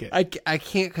anything like it. I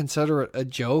can't consider it a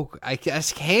joke. I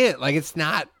just can't. Like, it's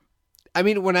not. I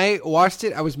mean, when I watched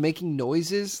it, I was making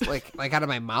noises like out of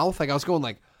my mouth. Like I was going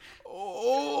like,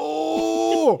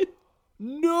 oh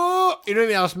no, you know what I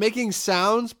mean? I was making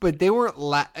sounds, but they weren't.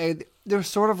 They were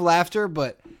sort of laughter,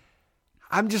 but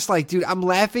I'm just like, dude, I'm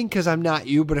laughing because I'm not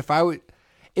you. But if I would,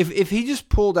 if he just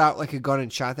pulled out like a gun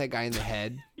and shot that guy in the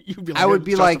head, I would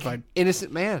be justified. Like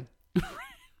innocent man.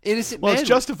 Innocent man. Well, it's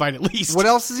justified at least. What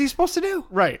else is he supposed to do?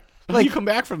 Right. Like, you come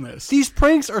back from this. These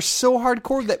pranks are so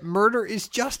hardcore that murder is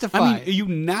justified. I mean, you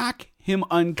knock him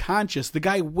unconscious. The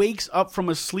guy wakes up from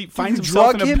a sleep, finds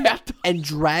himself in a bathtub. And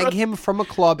drag him from a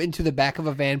club into the back of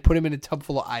a van, put him in a tub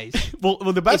full of ice. well,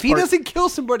 the best if he doesn't kill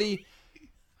somebody,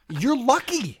 you're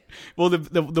lucky. Well,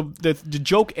 the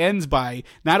joke ends by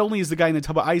not only is the guy in the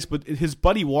tub of ice, but his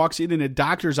buddy walks in a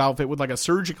doctor's outfit with like a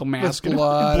surgical mask and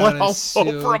blood all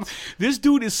over him. This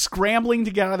dude is scrambling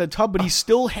to get out of the tub, but he's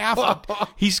still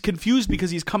he's confused because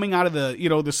he's coming out of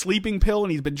the sleeping pill,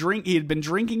 and he had been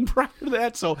drinking prior to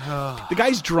that. So the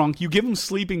guy's drunk. You give him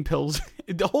sleeping pills.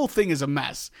 The whole thing is a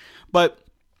mess. But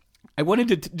I wanted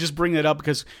to just bring that up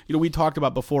because we talked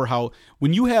about before how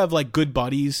when you have like good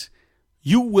buddies,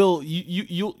 you'll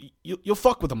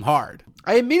fuck with them hard.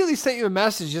 I immediately sent you a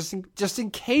message just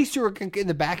in case you were in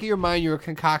the back of your mind you were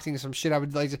concocting some shit. I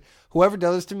would like whoever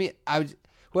did this to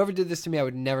me, I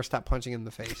would never stop punching him in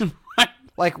the face.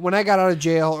 Like when I got out of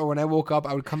jail or when I woke up,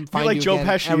 I would come find like you Joe again.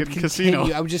 Pesci I would in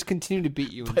Casino. I would just continue to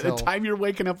beat you By until the time you're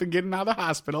waking up and getting out of the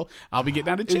hospital, I'll be getting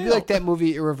out of it'd jail. be like that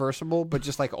movie Irreversible, but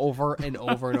just like over and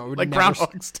over and over. Like never,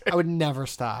 Groundhog's Day. I would never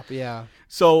stop. Yeah,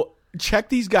 So check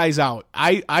these guys out.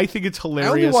 I think it's I only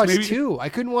hilarious. watched 2. I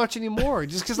couldn't watch any more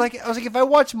just because like I was like, if I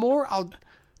watch more, I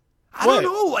don't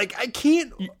know. Like I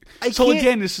can't. So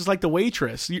again, this is like The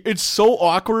Waitress. It's so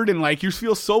awkward and like you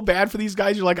feel so bad for these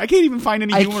guys. You're like, I can't even find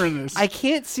any humor in this. I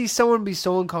can't see someone be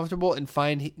so uncomfortable and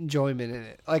find enjoyment in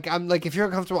it. Like I'm like, if you're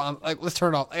uncomfortable, I'm like, let's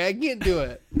turn it off. Like, I can't do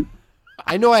it.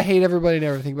 I know I hate everybody and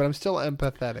everything, but I'm still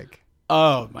empathetic.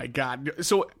 Oh my god.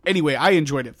 So anyway, I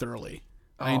enjoyed it thoroughly.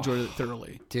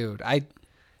 Dude.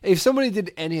 If somebody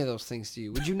did any of those things to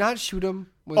you, would you not shoot them?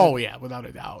 Yeah, without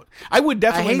a doubt. I would I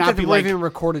definitely hate not that be we're like. even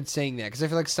recorded saying that because I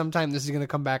feel like sometime this is going to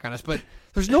come back on us. But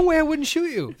there's no way I wouldn't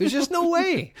shoot you. There's just no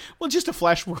way. Well, just a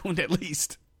flesh wound at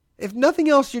least. If nothing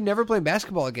else, you're never playing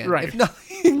basketball again. Right. If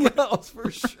nothing else, for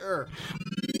sure.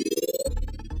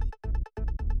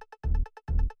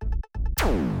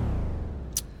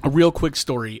 A real quick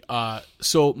story.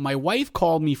 So my wife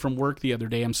called me from work the other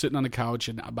day. I'm sitting on the couch,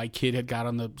 and my kid had got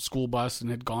on the school bus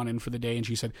and had gone in for the day. And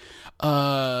she said,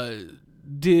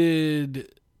 "Did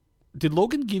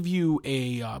Logan give you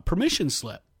a permission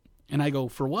slip?" And I go,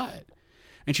 "For what?"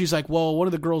 And she's like, "Well, one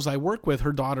of the girls I work with,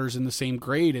 her daughter's in the same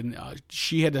grade, and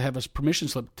she had to have a permission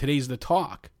slip. Today's the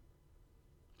talk."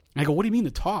 And I go, "What do you mean the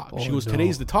talk?" She goes,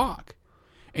 "Today's the talk.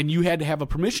 And you had to have a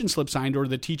permission slip signed, or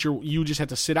the teacher, you just had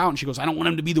to sit out." And she goes, "I don't want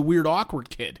him to be the weird, awkward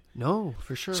kid." No,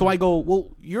 for sure. So I go, "Well,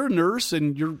 you're a nurse,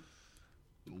 and you're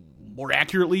more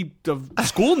accurately the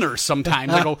school nurse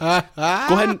sometimes." I go, "Go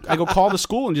ahead." And, I go, "Call the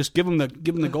school and just give them the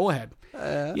go ahead."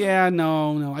 Yeah,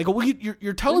 no. I go, "Well,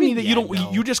 you're telling me that you don't.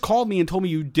 no. You just called me and told me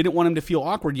you didn't want him to feel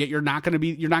awkward. Yet you're not going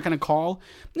to call."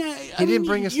 Nah, He didn't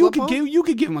bring a slip home? You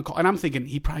could give him a call, and I'm thinking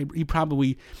he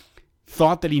probably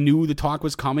thought that he knew the talk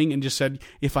was coming and just said,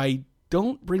 if I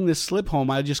don't bring this slip home,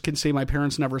 I just can say my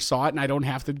parents never saw it and I don't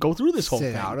have to go through this whole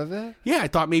Sit thing. out of it? Yeah, I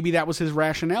thought maybe that was his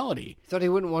rationality. Thought he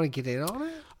wouldn't want to get in on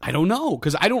it? I don't know,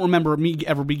 because I don't remember me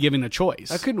ever be given a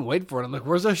choice. I couldn't wait for it. I'm like,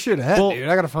 where's that shit at, Well- dude?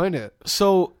 I got to find it.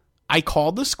 So I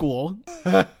called the school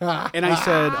and I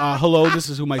said, "Hello, this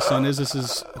is who my son is. This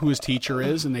is who his teacher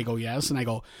is." And they go, "Yes." And I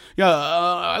go, "Yeah,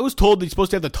 I was told that he's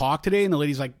supposed to have the talk today." And the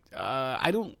lady's like,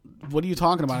 "I don't. What are you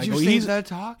talking about?" Did I you go, save that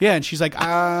talk? Yeah, and she's like,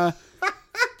 and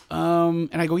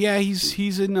I go, "Yeah,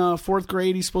 he's in 4th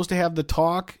grade. He's supposed to have the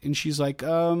talk." And she's like,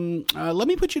 "Let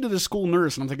me put you to the school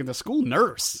nurse." And I'm thinking, the school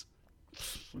nurse?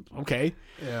 Okay.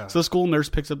 Yeah. So the school nurse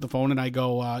picks up the phone and I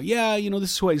go, "Yeah,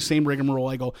 this is who same rigmarole."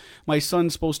 I go, "My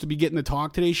son's supposed to be getting the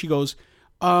talk today." She goes,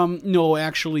 "No,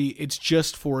 actually, it's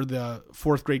just for the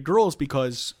 4th grade girls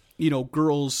because,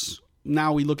 girls,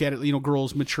 now we look at it,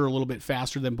 girls mature a little bit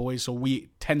faster than boys. So we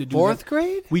tend to do 4th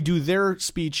grade? We do their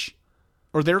speech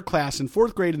or their class in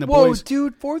 4th grade and the Whoa, boys,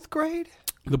 dude, 4th grade?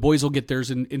 the boys will get theirs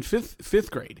in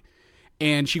 5th grade."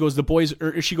 And she goes, the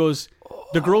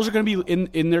girls are going to be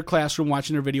in their classroom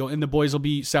watching their video, and the boys will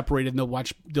be separated, and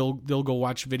they'll go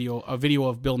watch a video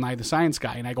of Bill Nye the Science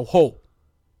Guy. And I go, ho,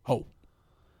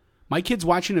 my kid's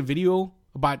watching a video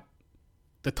about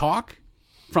the talk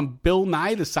from Bill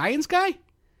Nye the Science Guy?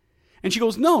 And she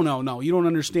goes, no, you don't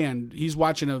understand. He's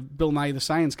watching a Bill Nye the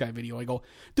Science Guy video. I go,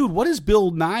 "Dude, what does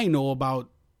Bill Nye know about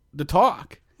the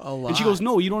talk?" A lot. And she goes,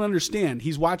 "No, you don't understand.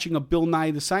 He's watching a Bill Nye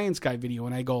the Science Guy video."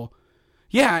 And I go,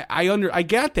 "Yeah, I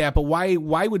get that, but why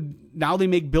would now they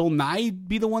make Bill Nye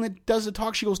be the one that does the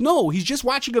talk?" She goes, "No, he's just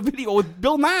watching a video with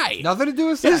Bill Nye. Nothing to do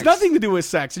with It sex. has nothing to do with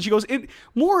sex." And she goes,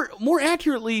 more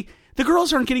accurately, the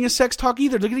girls aren't getting a sex talk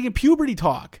either. They're getting a puberty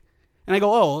talk. And I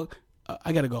go,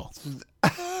 I gotta go.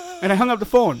 And I hung up the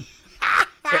phone.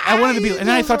 I wanted to be, and then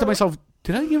I thought to myself,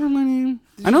 did I give her my name?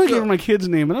 I know I gave her my kid's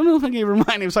name, but I don't know if I gave her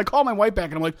my name. So I called my wife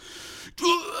back, and I'm like,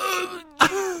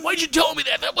 "Why'd you tell me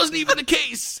that? That wasn't even the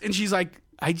case." And she's like,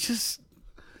 I just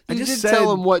did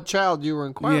tell him what child you were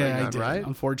inquiring yeah, on, I did, right?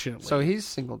 unfortunately. So he's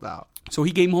singled out. So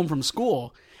he came home from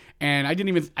school, and I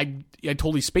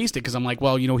totally spaced it because I'm like,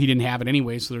 well, he didn't have it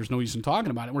anyway, so there's no use in talking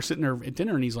about it. We're sitting there at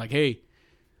dinner, and he's like, "Hey,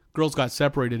 girls got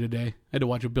separated today. I had to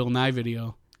watch a Bill Nye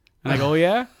video." And I go, "Oh,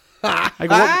 yeah?" I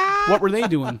go, what were they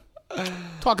doing?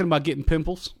 Talking about getting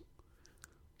pimples.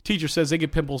 Teacher says they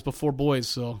get pimples before boys,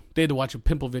 so they had to watch a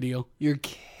pimple video. You're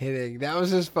kidding. That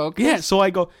was his focus? Yeah, so I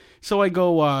go.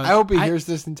 I hope he hears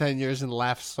this in 10 years and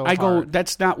laughs so hard. I go,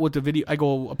 that's not what the video. I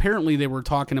go, apparently they were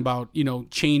talking about,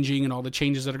 changing and all the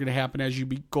changes that are going to happen as you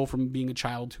go from being a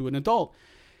child to an adult.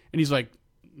 And he's like,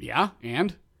 "Yeah,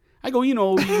 and?" I go,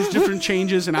 there's different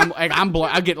changes, and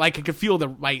I get like, I could feel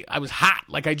I was hot,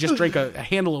 like I just drank a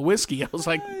handle of whiskey. I was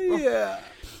like, Yeah.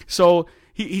 So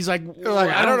he's like,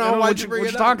 I don't know what you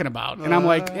you're talking about. And I'm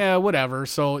like, yeah, whatever.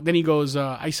 So then he goes,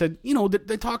 I said,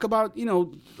 they talk about,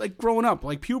 like growing up,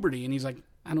 like puberty. And he's like,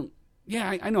 I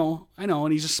know.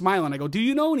 And he's just smiling. I go, do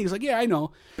you know? And he's like, yeah, I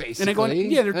know. Basically. And I go,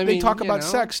 yeah, they talk about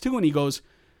sex too. And he goes,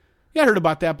 yeah, I heard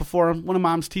about that before on one of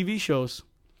Mom's TV shows.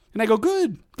 And I go,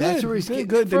 good. That's where he's getting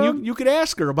good. it Then from? you could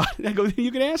ask her about it. I go,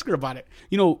 you could ask her about it.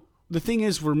 The thing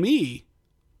is, for me,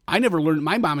 I never learned.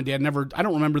 My mom and dad never. I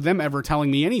don't remember them ever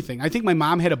telling me anything. I think my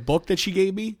mom had a book that she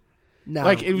gave me. No,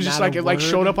 Like it was just like it like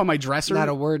showed up on my dresser. Not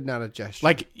a word, not a gesture.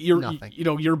 Like Nothing.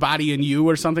 your body and you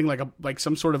or something like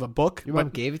some sort of a book. Your mom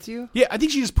gave it to you? Yeah, I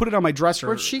think she just put it on my dresser.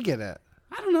 Where'd she get it?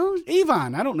 I don't know.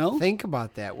 Avon. I don't know. Think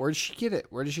about that. Where'd she get it?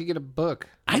 Where did she get a book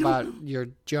I don't about know. your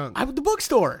junk? I went to the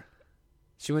bookstore.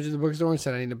 She went to the bookstore and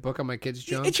said, I need a book on my kid's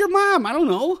junk. It's your mom. I don't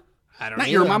know. I don't Not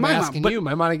know. your mom. I'm My asking mom. you.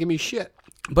 My mom didn't give me shit.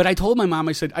 But I told my mom.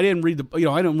 I said I didn't read I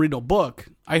didn't read no book.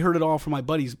 I heard it all from my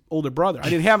buddy's older brother. I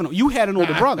didn't have you had an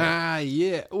older brother.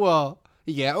 Yeah. Well,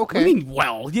 yeah, okay. I mean,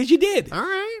 well, yes, you did. All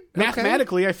right.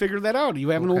 Mathematically, I figured that out. You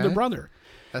have an Okay. older brother.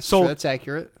 That's So- true. That's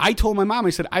accurate. I told my mom, I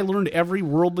said, I learned every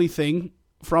worldly thing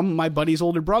from my buddy's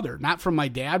older brother, not from my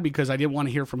dad because I didn't want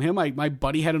to hear from him. My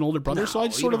buddy had an older brother, so I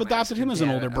just sort of adopted him as an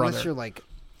older brother. Unless you're like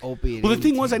Opie. Well, the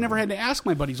thing was, I never had to ask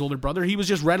my buddy's older brother. He was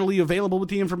just readily available with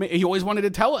the information. He always wanted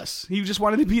to tell us. He just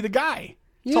wanted to be the guy.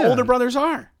 That's Yeah. how older brothers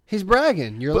are. He's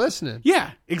bragging. You're listening. Yeah,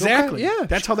 exactly. Okay, yeah.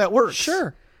 That's how that works.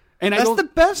 Sure. And That's I don't, the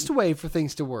best way for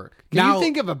things to work. Can Now- you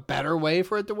think of a better way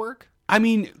for it to work? I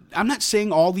mean, I'm not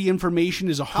saying all the information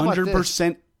is about this?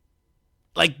 100%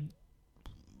 like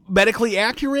medically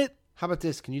accurate. How about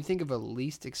this? Can you think of a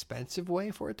least expensive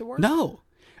way for it to work? No.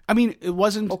 I mean, it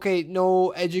wasn't. Okay,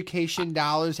 no education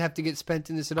dollars have to get spent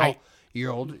in this at all.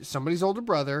 Somebody's older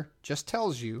brother just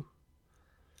tells you.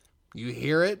 You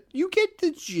hear it, you get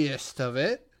the gist of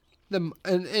it.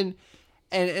 And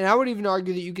I would even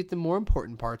argue that you get the more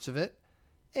important parts of it.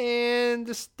 And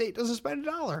the state doesn't spend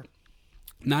a dollar.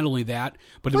 Not only that,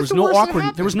 but there What's was the no worst that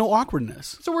awkward. There was happened? no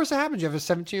awkwardness. What's the worst that happens? You have a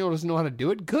 17-year-old who doesn't know how to do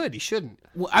it? Good, he shouldn't.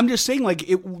 Well, I'm just saying, like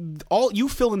all you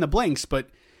fill in the blanks, but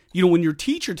when your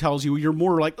teacher tells you, you're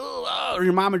more like, or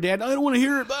your mom or dad, I don't want to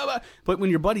hear it. Blah, blah. But when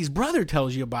your buddy's brother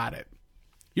tells you about it,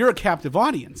 you're a captive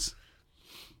audience.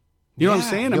 You know what I'm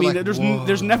saying? I you're mean, like,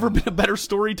 there's never been a better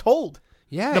story told.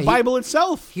 Yeah, The Bible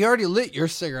itself. He already lit your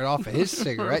cigarette off of his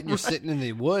cigarette, and you're sitting in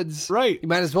the woods. Right. You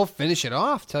might as well finish it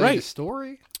off, tell you Right. the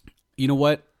story. You know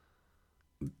what?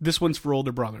 This one's for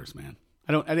older brothers, man.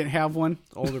 I didn't have one.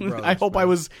 Older brothers, I hope I man.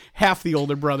 was half the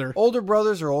older brother. Older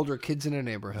brothers or older kids in a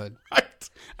neighborhood.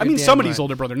 I mean, damn somebody's right.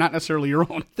 older brother, not necessarily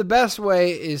your own. The best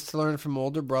way is to learn from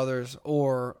older brothers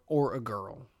or a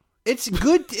girl. It's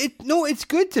good. It's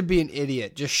good to be an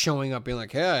idiot just showing up being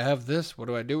like, "Hey, I have this. What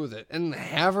do I do with it?" And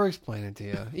have her explain it to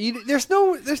you. There's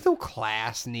no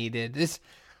class needed.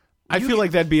 I feel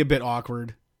like that'd be a bit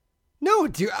awkward. No,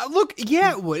 dude. Look,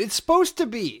 yeah, it would. It's supposed to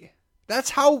be.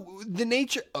 That's how the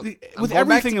nature With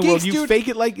everything in the world, you dude. fake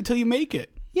it until you make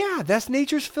it. Yeah, that's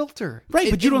nature's filter. Right,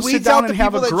 It- but you it don't sit weeds down out and the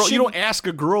have a people that girl. You don't shouldn't- ask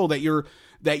a girl that you're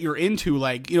into,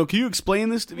 like, can you explain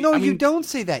this to me? No, I you mean, don't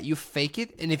say that. You fake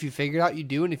it, and if you figure it out, you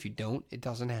do, and if you don't, it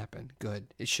doesn't happen. Good.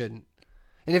 It shouldn't.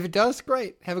 And if it does,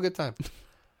 great. Have a good time.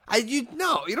 You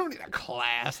don't need a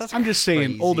class. That's I'm just saying,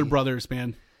 crazy. older brothers,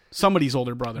 man. Somebody's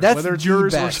older brother, That's whether it's the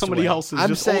yours or best somebody way. else's. I'm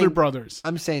just saying- older brothers.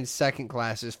 I'm saying second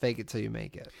class is fake it till you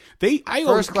make it. I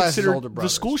always First class is consider older the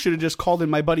brothers. school should have just called in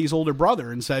my buddy's older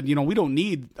brother and said, we don't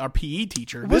need our PE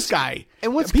teacher. This guy,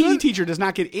 and what's a PE good- teacher does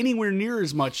not get anywhere near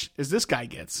as much as this guy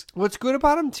gets. What's good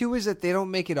about them, too, is that they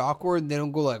don't make it awkward. And they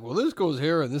don't go like, well, this goes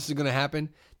here and this is going to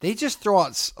happen. They just throw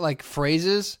out, like,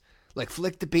 phrases, like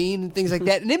flick the bean and things like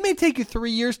that. And it may take you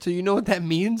 3 years till you know what that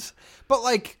means. But,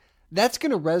 like, that's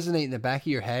going to resonate in the back of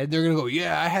your head. They're going to go,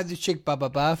 yeah, I had this chick, blah, blah,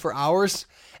 blah, for hours.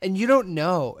 And you don't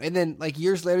know. And then, like,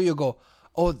 years later, you'll go,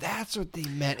 oh, that's what they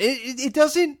meant. It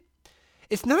doesn't,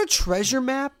 it's not a treasure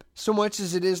map so much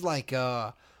as it is like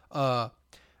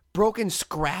broken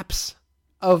scraps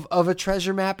of a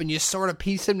treasure map, and you sort of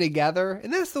piece them together.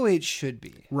 And that's the way it should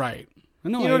be. Right.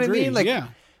 No, You know I what agree. I mean? Like, yeah.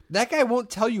 that guy won't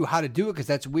tell you how to do it because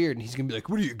that's weird. And he's going to be like,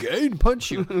 what are you, gay? And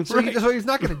punch you. So he's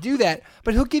not going to do that.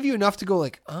 But he'll give you enough to go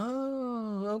like,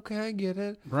 oh, okay, I get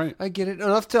it. Right. I get it.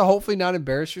 Enough to hopefully not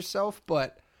embarrass yourself,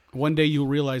 but... One day you'll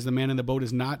realize the man in the boat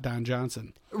is not Don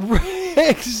Johnson.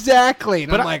 Exactly. And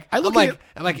But I'm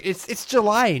like, it's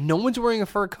July. No one's wearing a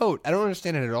fur coat. I don't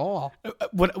understand it at all.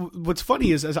 What's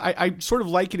funny is I sort of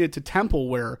liken it to Temple,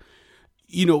 where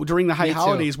during the high Me too.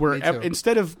 holidays, where Me too.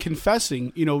 instead of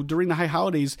confessing, during the high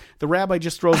holidays, the rabbi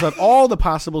just throws out all the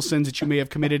possible sins that you may have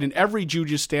committed, and every Jew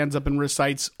just stands up and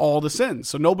recites all the sins,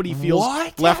 so nobody feels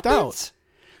What left happens? out.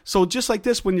 So just like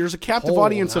this, when there's a captive Hold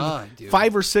audience on, of dude.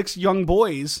 5 or 6 young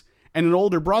boys and an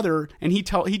older brother, and he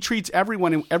treats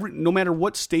everyone, no matter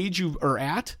what stage you are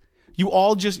at,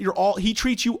 he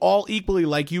treats you all equally,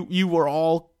 like you were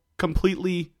all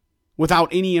completely without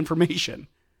any information.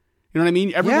 You know what I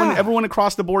mean? Everyone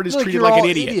across the board is Like treated you're like an all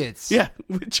idiot. idiots. Yeah,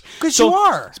 Because you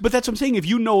are. But that's what I'm saying. If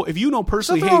you know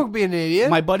personally, Nothing wrong with being an idiot.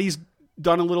 my buddy's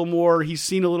done a little more, he's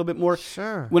seen a little bit more.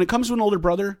 Sure. When it comes to an older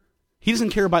brother, he doesn't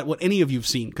care about what any of you've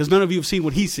seen, because none of you have seen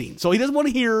what he's seen. So he doesn't want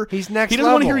to hear. He's next He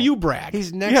doesn't want to level. hear you brag.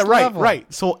 He's next Yeah, right, level.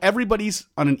 right. So everybody's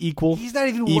on an equal. He's not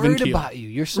even even worried keel. about you.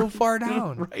 You're so far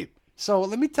down. Right. So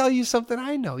let me tell you something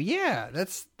I know. Yeah,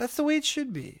 that's the way it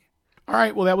should be. All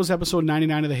right. Well, that was episode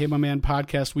 99 of the Hey My Man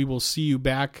podcast. We will see you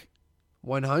back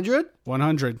 100?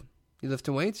 100. You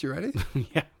lifting weights? You ready?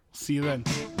 Yeah. See you then.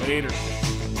 Later.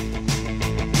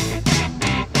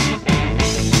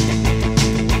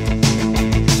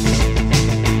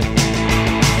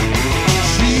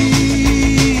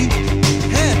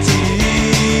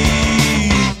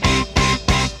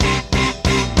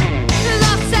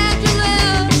 Los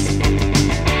Angeles.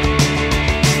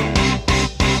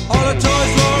 All the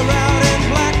toys were out in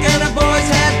black and the boys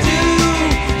had two.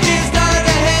 She started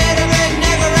ahead of it,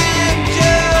 never end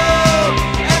Jew.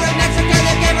 Every Mexican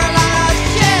they gave her a lot of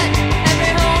shit.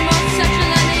 Every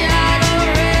homosexual and the idol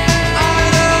red.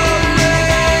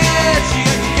 She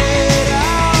got to get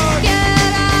out.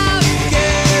 Get out.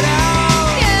 Get out.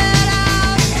 Get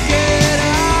out. Get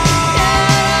out.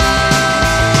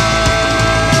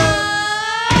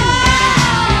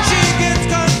 She gets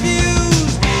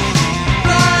confused,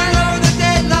 flying over the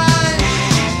deadline.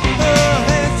 Her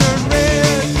hands turn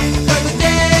red, 'cause the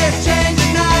day is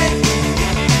changing night.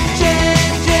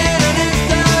 Changing an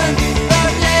instant, the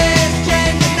day is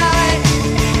changing night.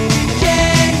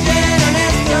 Changing an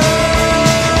instant.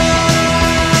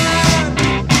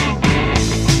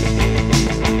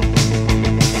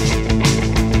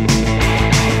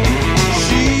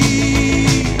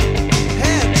 She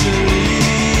had to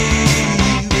leave.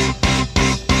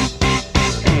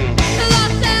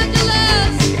 Los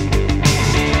Angeles.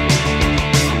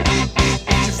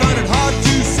 She found it hard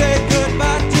to say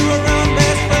goodbye to her own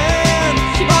best friend.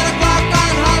 She bought a clock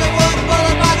on Hollywood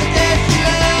Boulevard the day she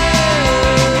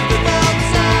left. It felt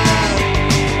sad.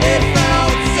 It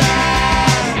felt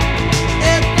sad.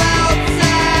 It felt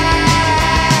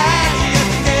sad. She had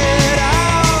to get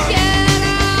out. Get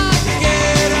out.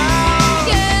 Get out.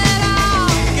 Get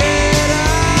out. Get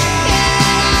out.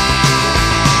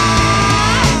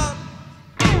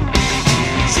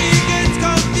 She gets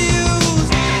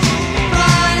confused,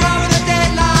 flying over the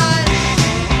deadline.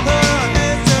 Her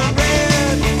hands turn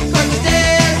red, 'cause the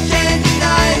day is changing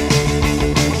night.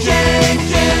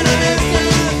 Changing an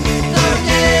instant, the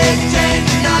day is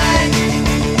changing night.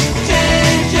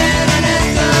 Changing an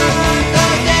instant, the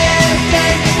day is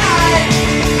changing night.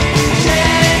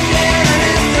 Changing an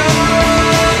instant.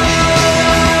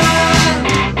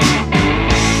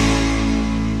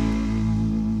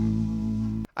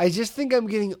 I just think I'm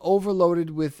getting overloaded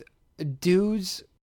with dudes